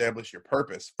and you establish your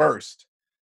purpose first,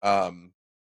 um,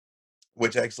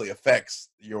 which actually affects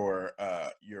your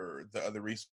the other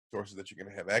resources that you're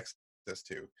going to have access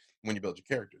to when you build your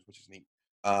characters, which is neat.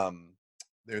 Um,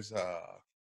 there's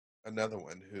another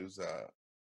one who's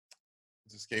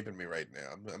it's escaping me right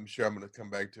now. I'm sure I'm going to come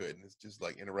back to it, and it's just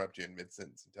like interrupt you in mid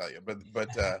sentence and tell you. But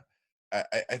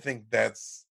I think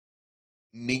that's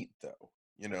neat though.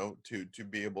 To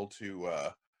be able to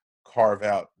carve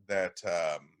out that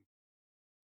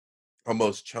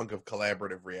almost chunk of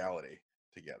collaborative reality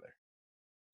together.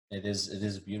 It is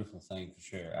a beautiful thing for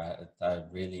sure. I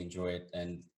really enjoy it,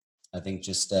 and I think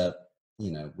just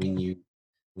when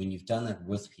you've done it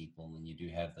with people, and you do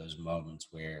have those moments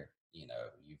where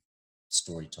you've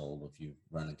story told, or if you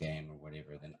run a game or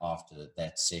whatever, then after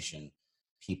that session,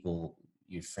 people,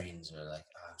 your friends are like,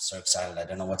 "Oh, I'm so excited! I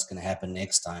don't know what's going to happen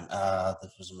next time. Ah,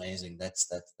 this was amazing." That's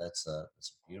a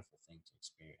beautiful thing to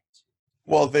experience.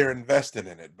 Well, they're invested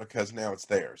in it because now it's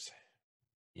theirs.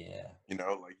 Yeah.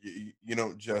 Like you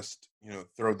don't just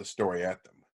throw the story at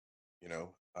them. You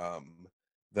know, um,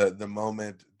 the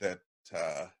moment that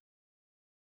uh,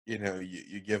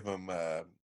 you give them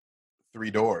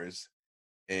 3 doors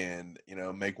and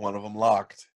make one of them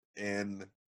locked and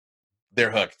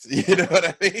they're hooked. You know what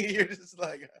I mean? You're just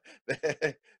like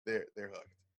they're hooked.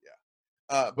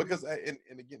 Yeah. Because and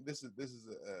again, this is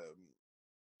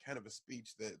kind of a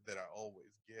speech that I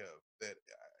always give. That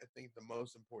I think the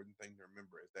most important thing to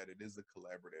remember is that it is a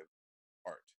collaborative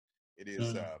art. Mm.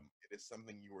 It is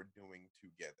something you are doing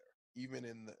together, even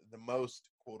in the most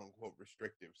quote unquote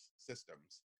restrictive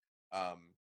systems.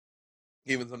 Um,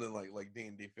 Even something like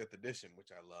D&D Fifth Edition, which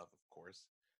I love, of course.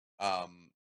 Um,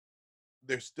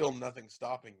 there's still nothing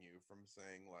stopping you from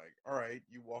saying like, all right,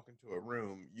 you walk into a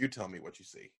room, you tell me what you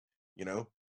see. You know,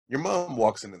 your mom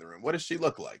walks into the room. What does she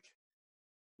look like?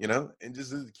 And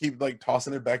just keep like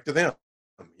tossing it back to them.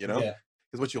 You know, Yeah.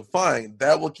 because what you'll find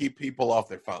that will keep people off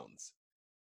their phones.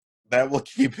 That will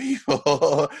keep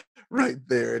people right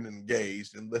there and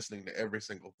engaged and listening to every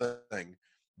single thing,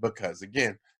 because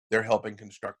again, they're helping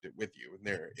construct it with you,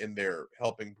 and they're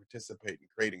helping participate in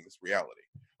creating this reality.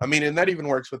 I mean, and that even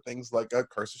works with things like a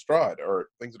Curse of Strahd, or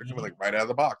things that are coming Mhm. like right out of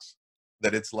the box.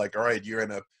 That it's like, all right, you're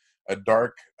in a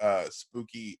dark,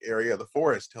 spooky area of the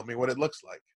forest. Tell me what it looks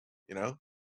like, you know,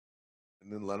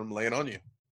 and then let them lay it on you.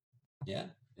 Yeah.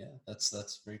 Yeah. That's a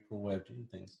very cool way of doing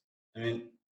things. I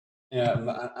mean,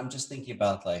 yeah, I'm just thinking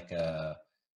about like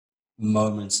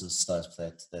moments and stuff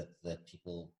that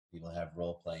people have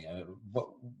role playing. I mean,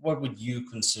 what would you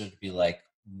consider to be like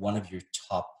one of your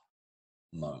top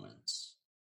moments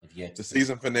if you had to The think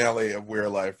season finale of We're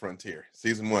Alive Frontier,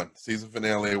 season one, season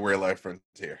finale of We're Alive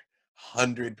Frontier,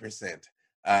 100%.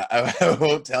 I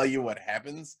won't tell you what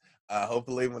happens.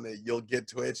 Hopefully, you'll get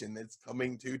Twitch, and it's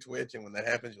coming to Twitch, and when that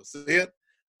happens, you'll see it.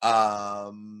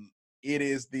 Um, it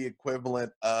is the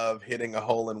equivalent of hitting a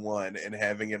hole in one and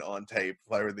having it on tape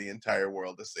for the entire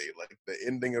world to see. Like the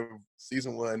ending of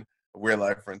season one of We're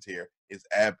Alive Frontier is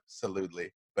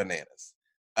absolutely bananas.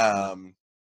 of? Um,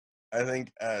 I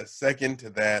think second to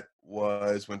that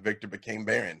was when Victor became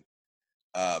Baron.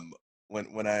 Um,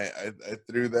 when I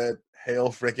threw that Hail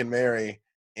Frickin' Mary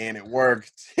and it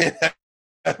worked. I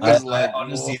I, was I like,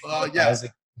 honestly oh thought yeah,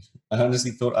 Isaac. I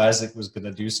honestly thought Isaac was going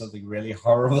to do something really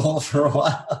horrible for a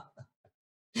while.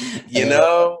 you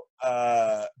know,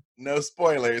 no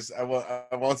spoilers. I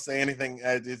won't say anything.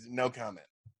 No comment.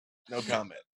 No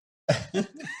comment.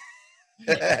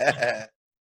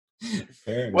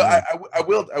 Fair Well,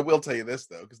 enough. I will tell you this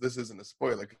though, because this isn't a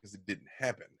spoiler because it didn't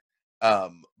happen.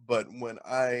 But when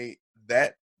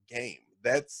that game,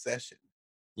 that session,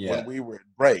 when Yeah. we were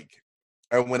at break,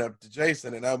 I went up to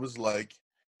Jason and I was like,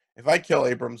 "If I kill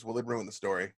Abrams, will it ruin the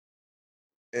story?"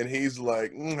 And he's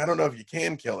like, "I don't know if you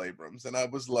can kill Abrams." And I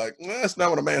was like, "That's not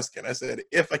what I'm asking." I said,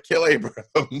 "If I kill Abrams,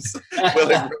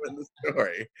 will it ruin the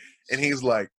story?" And he's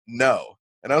like, "No."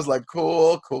 And I was like,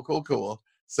 "Cool, cool, cool, cool."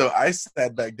 So I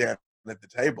sat back down at the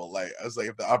table. Like I was like,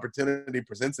 if the opportunity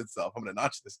presents itself, I'm gonna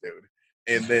notch this dude.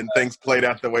 And then things played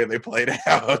out the way they played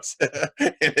out,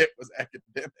 and it was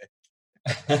academic.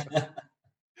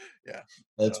 Yeah.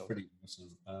 That's So. pretty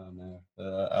awesome. Oh no,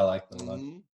 I like that a lot.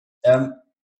 Mhm. Um,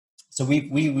 so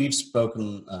we've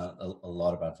spoken a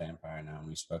lot about Vampire now, and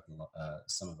we've spoken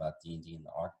some about D&D and the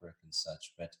artwork and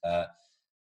such. But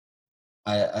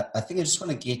I think I just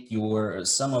want to get your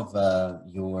some of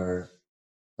your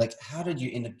like how did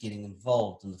you end up getting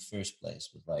involved in the first place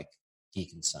with like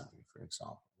Geek and Sundry, for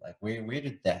example? Like where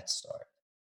did that start?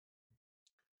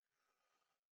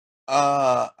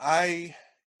 I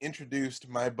introduced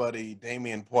my buddy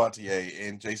Damien Poitier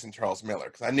and Jason Charles Miller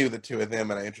because I knew the two of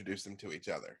them and I introduced them to each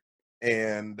other.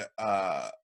 And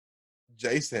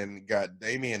Jason got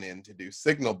Damien in to do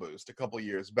Signal Boost a couple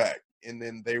years back. And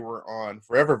then they were on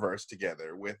Foreververse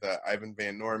together with Ivan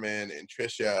Van Norman and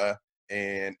Trisha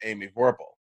and Amy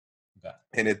Vorpal. Okay.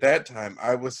 And at that time,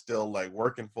 I was still like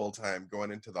working full time,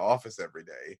 going into the office every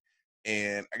day.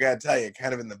 And I gotta tell you,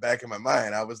 kind of in the back of my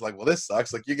mind, I was like, "Well, this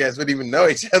sucks. Like, you guys wouldn't even know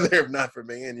each other if not for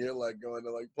me." And you're like going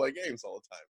to like play games all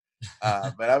the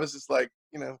time. But I was just like,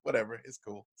 whatever. It's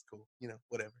cool. It's cool.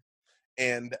 Whatever.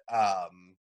 And I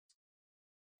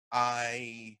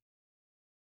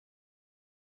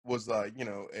was like,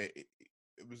 it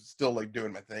was still like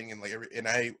doing my thing, and like and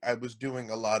I was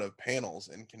doing a lot of panels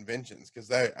and conventions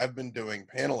because I've been doing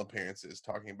panel appearances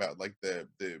talking about like the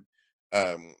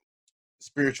um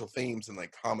spiritual themes and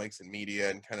like comics and media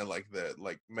and kind of like the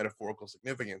like metaphorical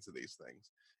significance of these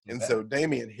things. And Okay. so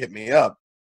Damien hit me up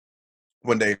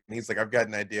one day and he's like, "I've got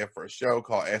an idea for a show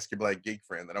called Ask Your Black Geek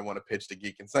Friend that I want to pitch to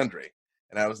Geek and Sundry."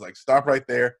 And I was like, "Stop right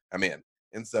there. I'm in."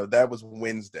 And so that was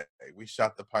Wednesday. We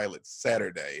shot the pilot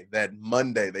Saturday. That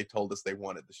Monday they told us they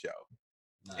wanted the show.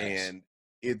 Nice. And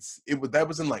that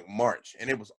was in like March, and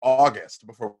it was August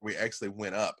before we actually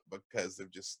went up because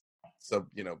of just some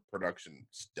production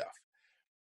stuff.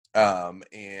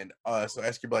 So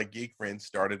Ask Your Black Geek Friends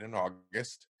started in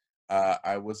August.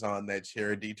 I was on that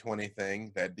Share D20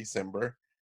 thing that December.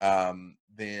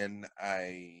 Then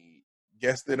I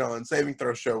guested on Saving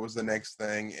Throw Show was the next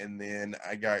thing, and then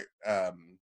I got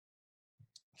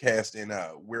cast in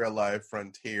We're Alive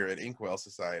Frontier at Inkwell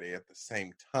Society at the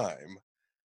same time.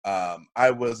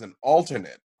 I was an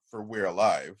alternate for We're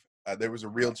Alive. There was a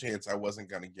real chance I wasn't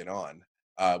going to get on,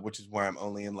 which is why I'm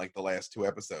only in like the last 2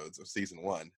 episodes of season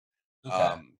 1.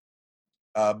 Okay.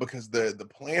 Because the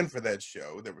plan for that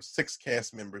show, there were 6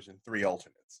 cast members and 3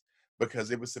 alternates,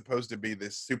 because it was supposed to be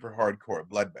this super hardcore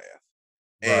bloodbath,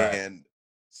 Right. and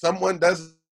someone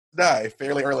does die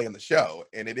fairly early in the show,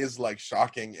 and it is like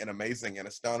shocking and amazing and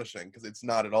astonishing because it's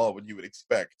not at all what you would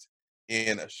expect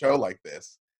in a show like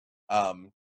this.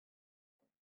 Um,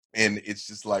 and it's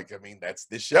just like, I mean, that's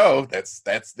this show. That's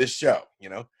this show,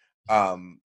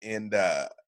 And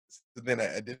so then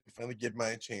I did finally get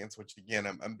my chance, which again,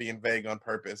 I'm being vague on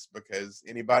purpose because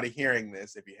anybody hearing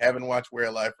this, if you haven't watched We're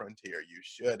Alive Frontier, you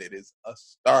should. It is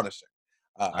astonishing.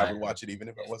 I I would watch it even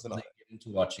if I wasn't on definitely get into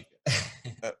watching it.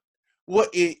 it. Well,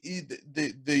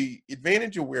 the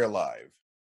advantage of We're Alive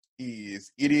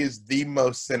is it is the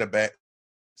most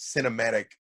cinematic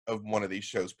of one of these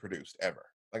shows produced ever.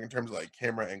 Like in terms of like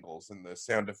camera angles and the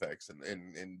sound effects and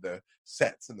the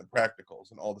sets and the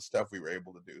practicals and all the stuff we were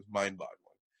able to do is mind-boggling.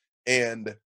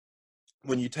 And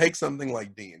when you take something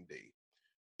like D&D,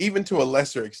 even to a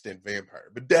lesser extent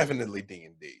Vampire, but definitely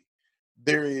D&D,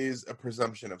 there is a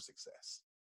presumption of success.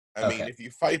 I mean, Okay. if you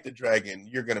fight the dragon,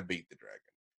 you're going to beat the dragon.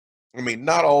 I mean,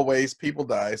 not always. People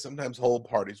die. Sometimes whole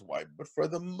parties wipe. But for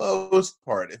the most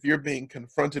part, if you're being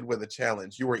confronted with a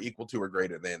challenge, you are equal to or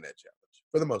greater than that challenge.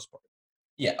 For the most part.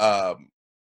 Yeah.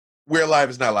 We're Alive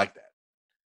is not like that.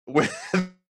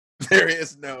 There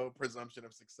is no presumption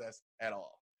of success at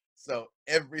all. So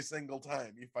every single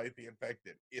time you fight the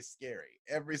infected, it's scary.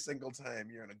 Every single time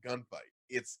you're in a gunfight,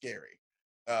 it's scary.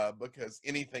 Because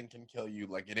anything can kill you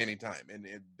like at any time, and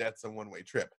that's a one-way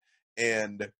trip.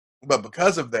 But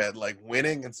because of that, like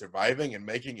winning and surviving and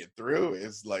making it through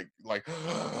is like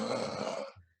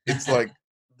it's like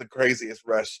the craziest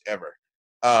rush ever.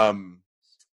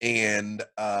 And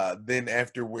then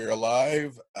after We're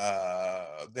Alive,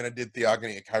 then I did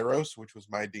Theogony of Kairos, which was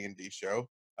my D&D show.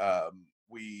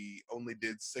 We only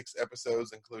did 6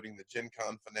 episodes, including the Gen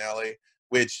Con finale,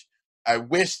 which I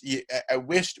wished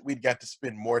we'd got to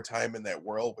spend more time in that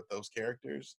world with those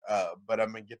characters. But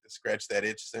I'm gonna get to scratch that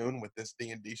itch soon with this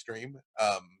D&D stream.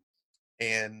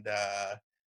 And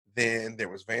Then there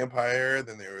was Vampire.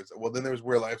 Then there was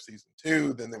We're Alive season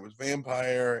 2. Then there was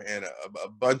Vampire and a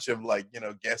bunch of like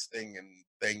guesting and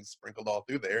things sprinkled all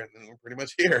through there, and then we're pretty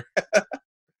much here.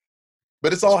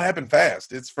 But it's all happened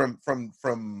fast. It's from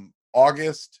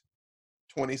August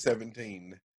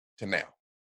 2017 to now.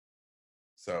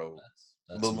 So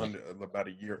a That's little amazing. under about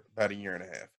a year and a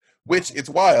half. Which it's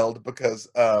wild because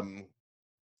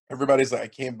everybody's like, I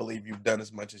can't believe you've done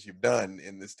as much as you've done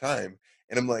in this time.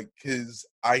 And I'm like, because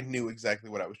I knew exactly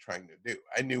what I was trying to do.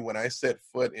 I knew when I set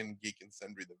foot in Geek and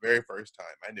Sundry the very first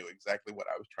time, I knew exactly what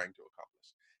I was trying to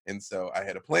accomplish. And so I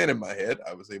had a plan in my head.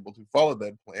 I was able to follow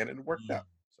that plan and it worked Mm. out.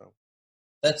 So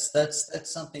That's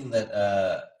something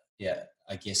that yeah,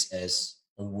 I guess as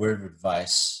a word of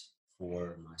advice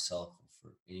for myself and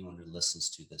for anyone who listens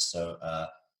to this. So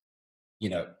you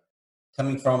know,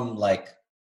 coming from like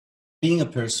being a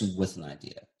person with an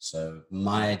idea. So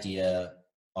my idea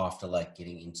after like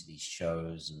getting into these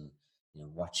shows and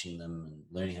watching them and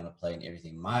learning how to play and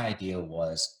everything, my idea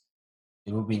was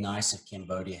it would be nice if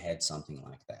Cambodia had something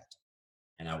like that,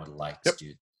 and I would like to yep.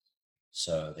 do.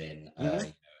 So then Hmm.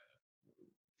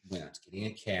 went out to getting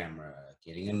a camera,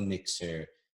 getting a mixer,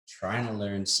 trying to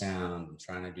learn sound, and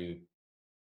trying to do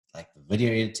like the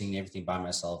video editing and everything by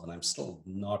myself, and I'm still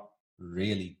not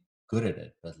really good at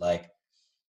it. But like,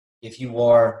 if you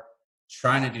are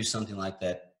trying to do something like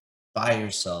that by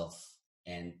yourself,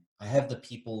 and I have the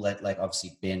people that like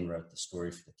obviously Ben wrote the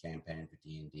story for the campaign for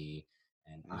D&D,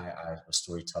 and I was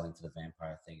storytelling for the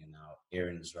vampire thing, and now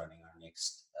Aaron is running our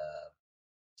next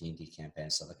D&D campaign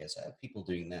and stuff like that. So I have people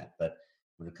doing that, but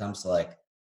when it comes to like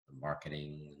the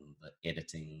marketing and the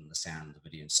editing, the sound, the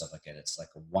video and stuff like that, it's like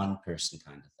a one person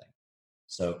kind of thing.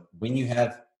 So when you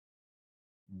have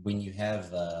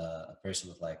a person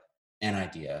with like an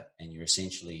idea and you're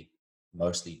essentially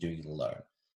mostly doing it alone,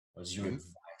 what is your Hmm.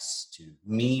 advice to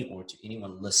me or to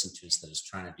anyone listening to us that is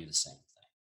trying to do the same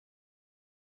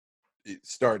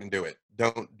Start and do it.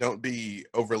 Don't be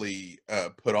overly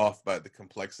put off by the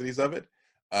complexities of it.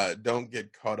 Don't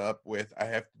get caught up with I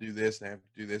have to do this and I have to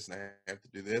do this and I have to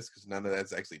do this, because none of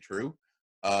that's actually true.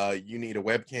 You need a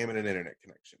webcam and an internet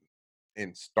connection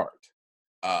and start.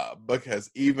 Because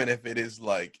even if it is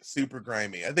like super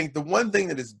grimy, I think the one thing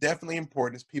that is definitely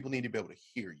important is people need to be able to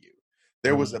hear you.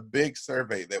 There was Mm-hmm. a big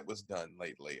survey that was done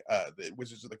lately, that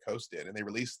Wizards of the Coast did, and they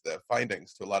released the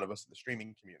findings to a lot of us in the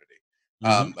streaming community,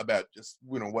 Mm-hmm. about just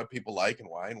what people like and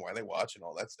why they watch and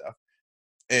all that stuff.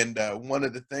 And one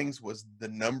of the things was the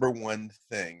number one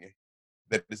thing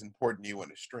that is important to you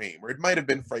on a stream, or it might have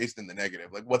been phrased in the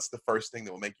negative, like what's the first thing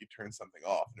that will make you turn something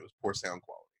off? And it was poor sound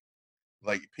quality.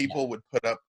 Like Yeah. people would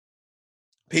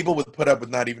put up with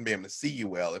not even being able to see you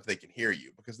well if they can hear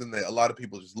you, because then a lot of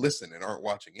people just listen and aren't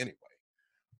watching anyway.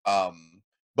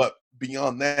 But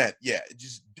beyond that, yeah,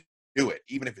 just do it.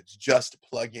 Even if it's just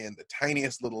plug in the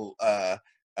tiniest little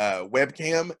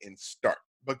webcam and start.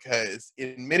 Because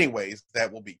in many ways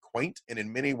that will be quaint, and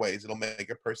in many ways it'll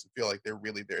make a person feel like they're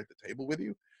really there at the table with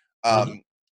you. Mm-hmm. Um,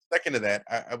 Second to that,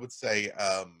 I would say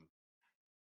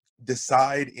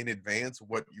decide in advance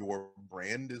what your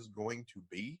brand is going to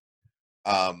be.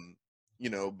 Um,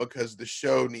 because the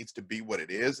show needs to be what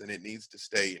it is, and it needs to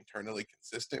stay internally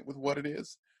consistent with what it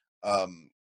is.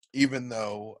 Um, Even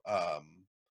though uh,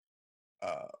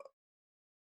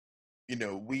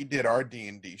 we did our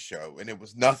D&D show, and it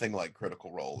was nothing like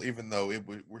Critical Role, even though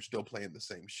we're still playing the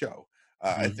same show. I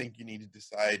Mm-hmm. think you need to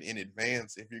decide in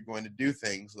advance if you're going to do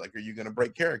things like, are you going to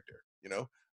break character?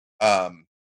 Um,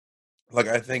 like,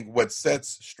 I think what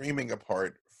sets streaming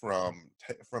apart from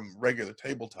regular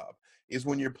tabletop is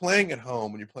when you're playing at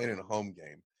home, when you're playing in a home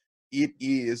game, it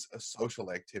is a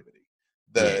social activity.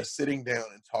 The Yes. sitting down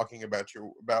and talking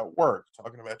about work,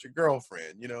 talking about your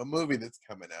girlfriend, a movie that's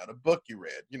coming out, a book you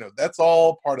read, that's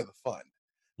all part of the fun.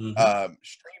 Mm-hmm.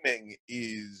 Streaming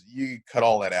is, you cut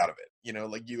all that out of it.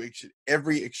 Like,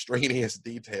 every extraneous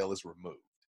detail is removed.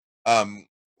 Um,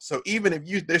 so even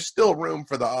if there's still room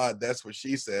for the odd, that's what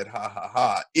she said, ha ha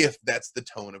ha, if that's the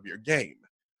tone of your game.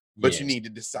 But you Yes. need to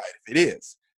decide if it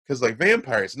is. Because like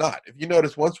Vampire's not. If you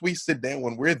notice, once we sit down,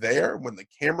 when we're there, when the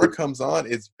camera comes on,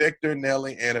 it's Victor,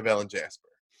 Nellie, Annabelle, and Jasper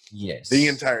the Yes.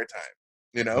 entire time.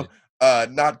 You Yeah. know,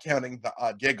 not counting the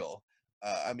odd giggle.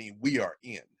 I mean, we are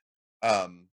in.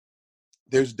 Um,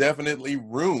 there's definitely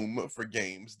room for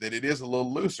games that it is a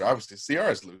little looser. Obviously,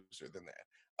 CR is looser than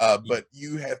that. But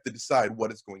you have to decide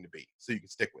what it's going to be so you can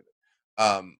stick with it.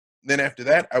 Then after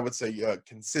that, I would say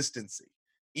consistency.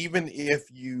 Even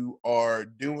if you are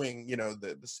doing,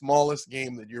 the smallest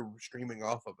game that you're streaming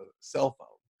off of a cell phone,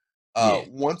 Yeah.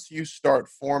 once you start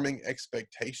forming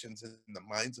expectations in the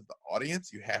minds of the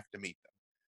audience, you have to meet them.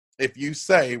 If you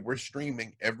say we're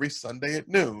streaming every Sunday at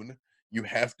noon, you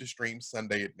have to stream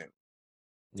Sunday at noon.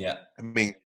 Yeah. I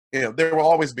mean, there will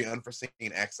always be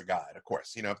unforeseen acts of God, of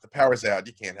course. If the power's out,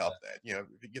 you can't help that.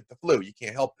 If you get the flu, you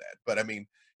can't help that. But I mean,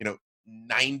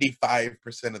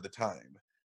 95% of the time,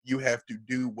 you have to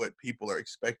do what people are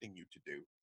expecting you to do,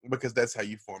 because that's how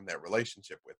you form that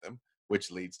relationship with them, which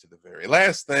leads to the very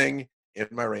last thing in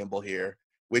my ramble here,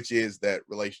 which is that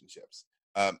relationships.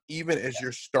 Even as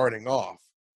you're starting off,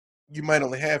 you might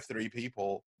only have 3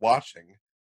 people watching,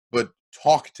 but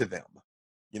talk to them,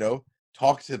 you know,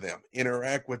 talk to them,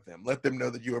 interact with them, let them know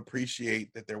that you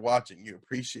appreciate that they're watching, you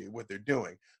appreciate what they're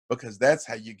doing, because that's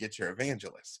how you get your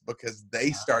evangelists, because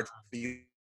they start feeling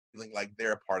like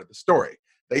they're a part of the story.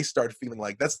 They start feeling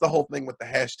like, that's the whole thing with the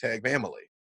hashtag family,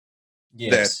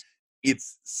 that Yes.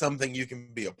 it's something you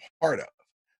can be a part of.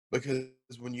 Because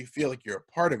when you feel like you're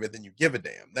a part of it, then you give a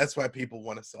damn. That's why people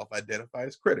want to self-identify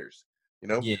as critters,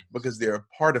 Yes. because they're a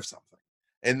part of something.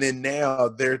 And then now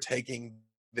they're taking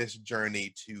this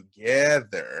journey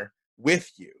together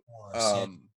with you. Of course. Yeah.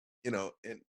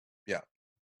 And yeah,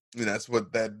 and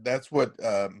that's what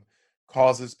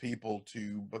causes people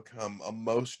to become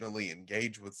emotionally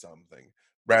engaged with something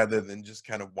rather than just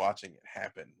kind of watching it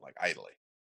happen like idly.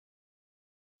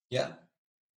 Yeah.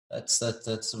 That's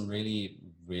some really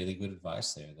really good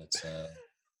advice there. That's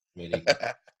really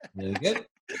really good.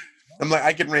 I'm like,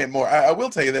 I can rant more. I will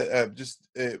tell you that just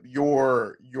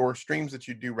your streams that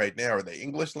you do right now, are they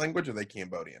English language or are they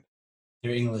Cambodian?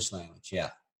 They're English language.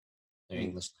 Yeah. They're Mm.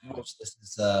 English Well, language. This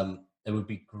is it would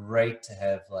be great to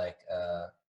have like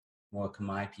more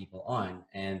Khmer people on,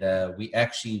 and we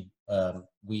actually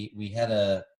we had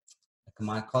a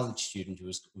Khmer college student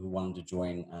who wanted to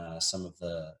join some of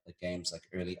the games like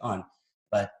early on,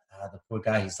 but the poor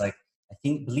guy, he's like, I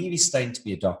believe he's studying to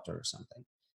be a doctor or something,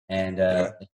 and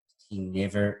yeah. he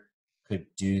never could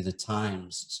do the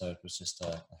times, so it was just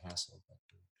a hassle. But,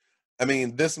 I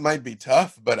mean, this might be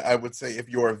tough, but I would say if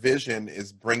your vision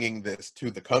is bringing this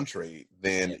to the country, yeah,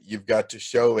 then you've got to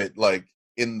show it like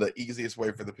in the easiest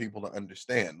way for the people to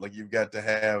understand. Like you've got to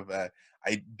have,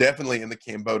 I definitely in the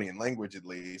Cambodian language at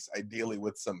least, ideally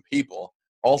with some people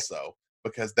also,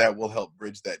 because that will help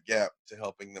bridge that gap to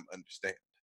helping them understand.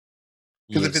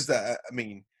 Because if it's, Yes. I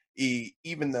mean,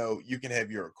 even though you can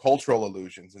have your cultural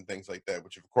illusions and things like that,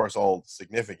 which of course all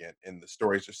significant, and the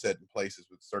stories are set in places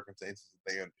with circumstances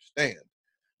that they understand,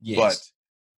 but Yes.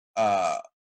 uh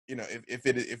if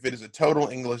it is a total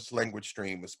English language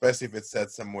stream, especially if it's set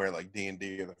somewhere like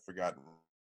D&D or the Forgotten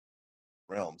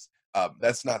Realms,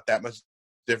 that's not that much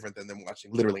different than them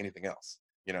watching literally anything else,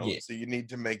 Yeah. so you need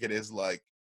to make it as like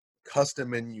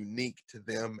custom and unique to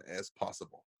them as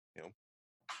possible, you know.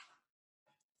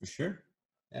 For sure.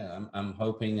 Yeah. I'm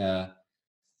hoping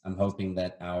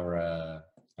that our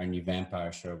new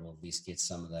vampire show will at least get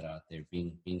some of that out there.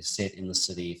 Being set in the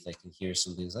city, if they can hear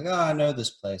some things like, "Oh, I know this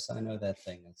place. I know that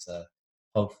thing." It's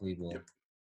hopefully Yep. will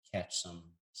catch some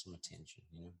attention.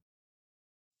 You know.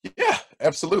 Yeah,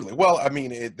 absolutely. Well, I mean,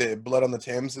 the Blood on the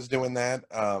Thames is doing that.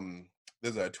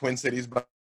 There's a Twin Cities by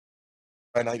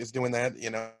Night is doing that.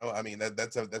 I mean,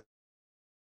 that's a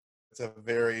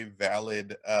very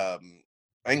valid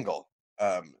angle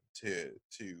to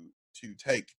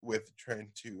take with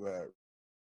trying to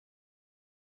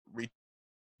reach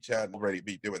out and already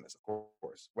be doing this. Of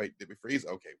course. Wait, did we freeze?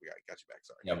 Okay, we got you back.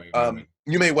 Yeah, Sorry. we're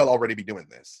You may well already be doing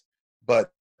this,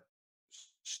 but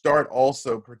start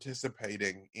also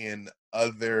participating in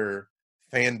other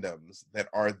fandoms that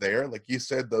are there. Like you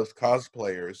said, those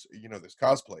cosplayers, there's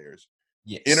cosplayers.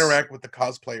 yes. Interact with the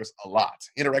cosplayers a lot.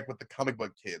 Interact with the comic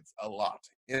book kids a lot.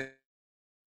 Okay,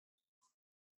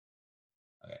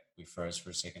 we froze for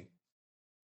a second.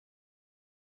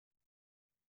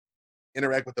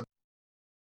 Interact with the.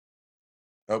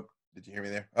 Oh, did you hear me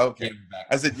there? Yeah, Okay. we're back.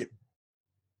 I said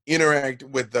interact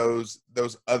with those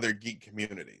other geek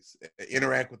communities.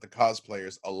 Interact with the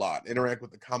cosplayers a lot. Interact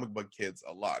with the comic book kids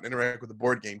a lot. Interact with the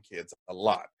board game kids a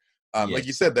lot. Like you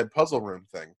Yes. said, that puzzle room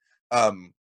thing.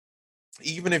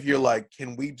 Even if you're like,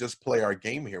 can we just play our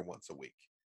game here once a week?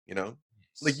 You know,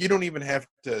 like Yes. you don't even have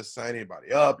to sign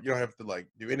anybody up. You don't have to like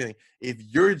do anything. If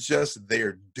you're just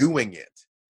there doing it,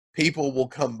 people will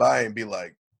come by and be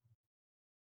like,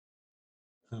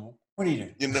 Oh, what are you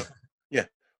doing? you know, yeah,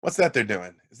 what's that they're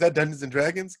doing? Is that Dungeons and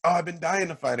Dragons? Oh, I've been dying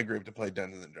to find a group to play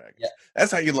Dungeons and Yeah, Dragons.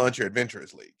 That's how you launch your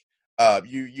Adventurers League.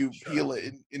 You sure. peel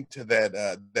it into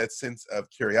that sense of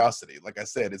curiosity. Like I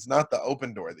said, it's not the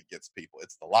open door that gets people;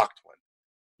 it's the locked one.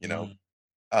 You know,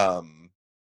 Mm, um,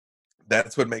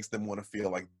 that's what makes them want to feel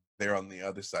like they're on the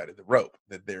other side of the rope,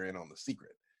 that they're in on the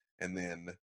secret, and then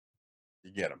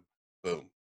you get them. Boom.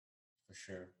 for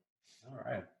sure. All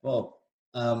right. Well,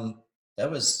 that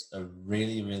was a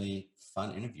really, really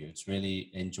fun interview. It's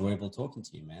really enjoyable talking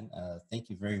to you, man. Thank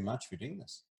you very much for doing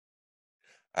this.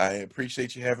 I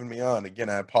appreciate you having me on. Again,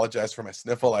 I apologize for my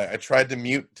sniffle. I tried to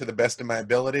mute to the best of my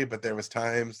ability, but there was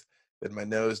times that my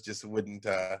nose just wouldn't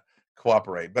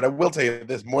cooperate. But I will tell you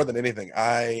this, more than anything,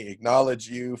 I acknowledge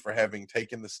you for having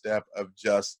taken the step of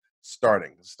just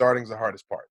starting. Starting's the hardest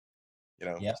part.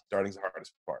 Yeah. Starting's the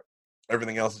hardest part.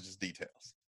 Everything else is just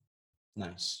details.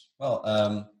 Nice. Well,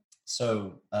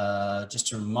 just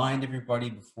to remind everybody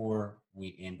before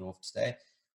we end off today,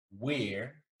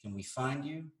 where can we find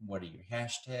you? What are your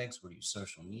hashtags? What are your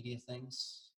social media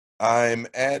things? I'm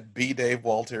at B Dave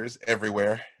Walters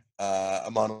everywhere.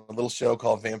 I'm on a little show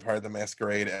called Vampire the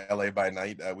Masquerade LA by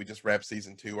Night. We just wrapped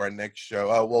season 2. Our next show,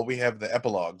 well, we have the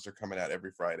epilogues are coming out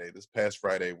every Friday. This past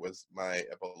Friday was my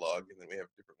epilogue, and then we have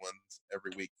different ones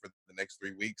every week for the next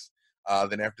 3 weeks.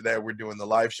 Then after that, we're doing the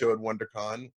live show at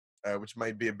WonderCon, which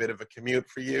might be a bit of a commute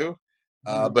for you.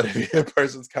 But if a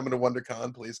person's coming to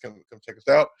WonderCon, please come check us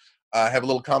out. I have a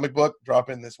little comic book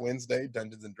dropping this Wednesday,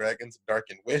 Dungeons and Dragons: Dark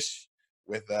and Wish,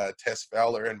 with Tess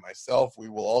Fowler and myself. We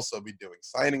will also be doing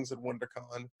signings at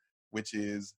WonderCon, which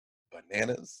is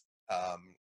bananas.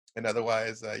 And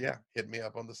otherwise, yeah, hit me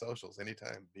up on the socials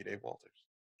anytime. B Dave Walters.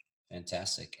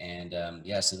 Fantastic. And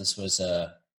so this was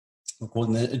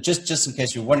recording just in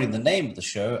case you're wondering the name of the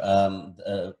show.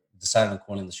 Decided on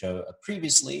calling the show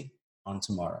previously on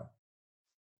tomorrow.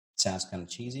 Sounds kind of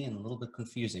cheesy and a little bit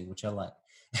confusing, which I like.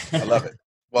 I love it.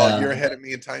 Well, you're um, ahead of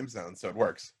me in time zone, so it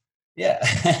works. yeah.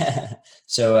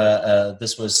 So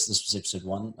this was episode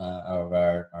 1 of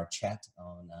our chat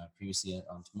on previously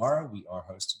on tomorrow. We are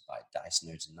hosted by Dice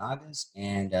Nerds and Nagas,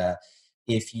 and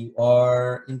if you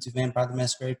are into Vampire the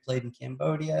Masquerade played in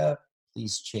Cambodia,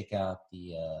 please check out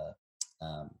the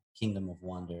Kingdom of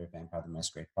Wonder Vampire the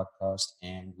Masquerade podcast,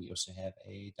 and we also have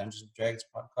a Dungeons and Dragons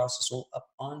podcast. It's all up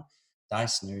on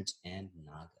Dice Nerds and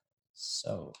Nagas.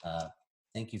 So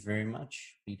Thank you very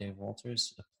much, B. Dave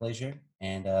Walters. A pleasure.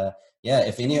 And yeah,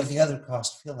 if any of the other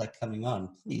cast feel like coming on,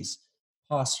 please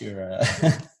pass your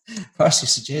pass your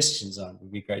suggestions on. It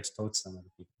would be great to talk to some other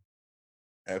people.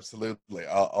 Absolutely.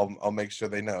 I'll make sure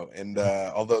they know. And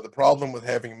although the problem with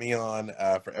having me on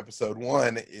for episode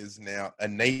 1 is now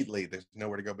innately there's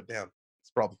nowhere to go but down. It's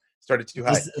a problem. Started too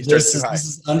high. This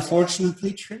is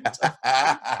unfortunately true.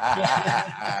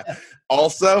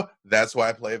 Also, that's why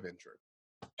I play a Ventrue.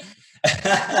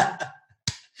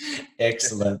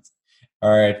 Excellent.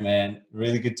 All right, man.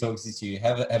 Really good talking to you.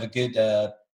 Have a good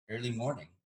early morning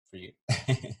for you.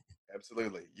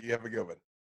 Absolutely. You have a good one.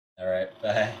 All right.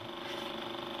 Bye.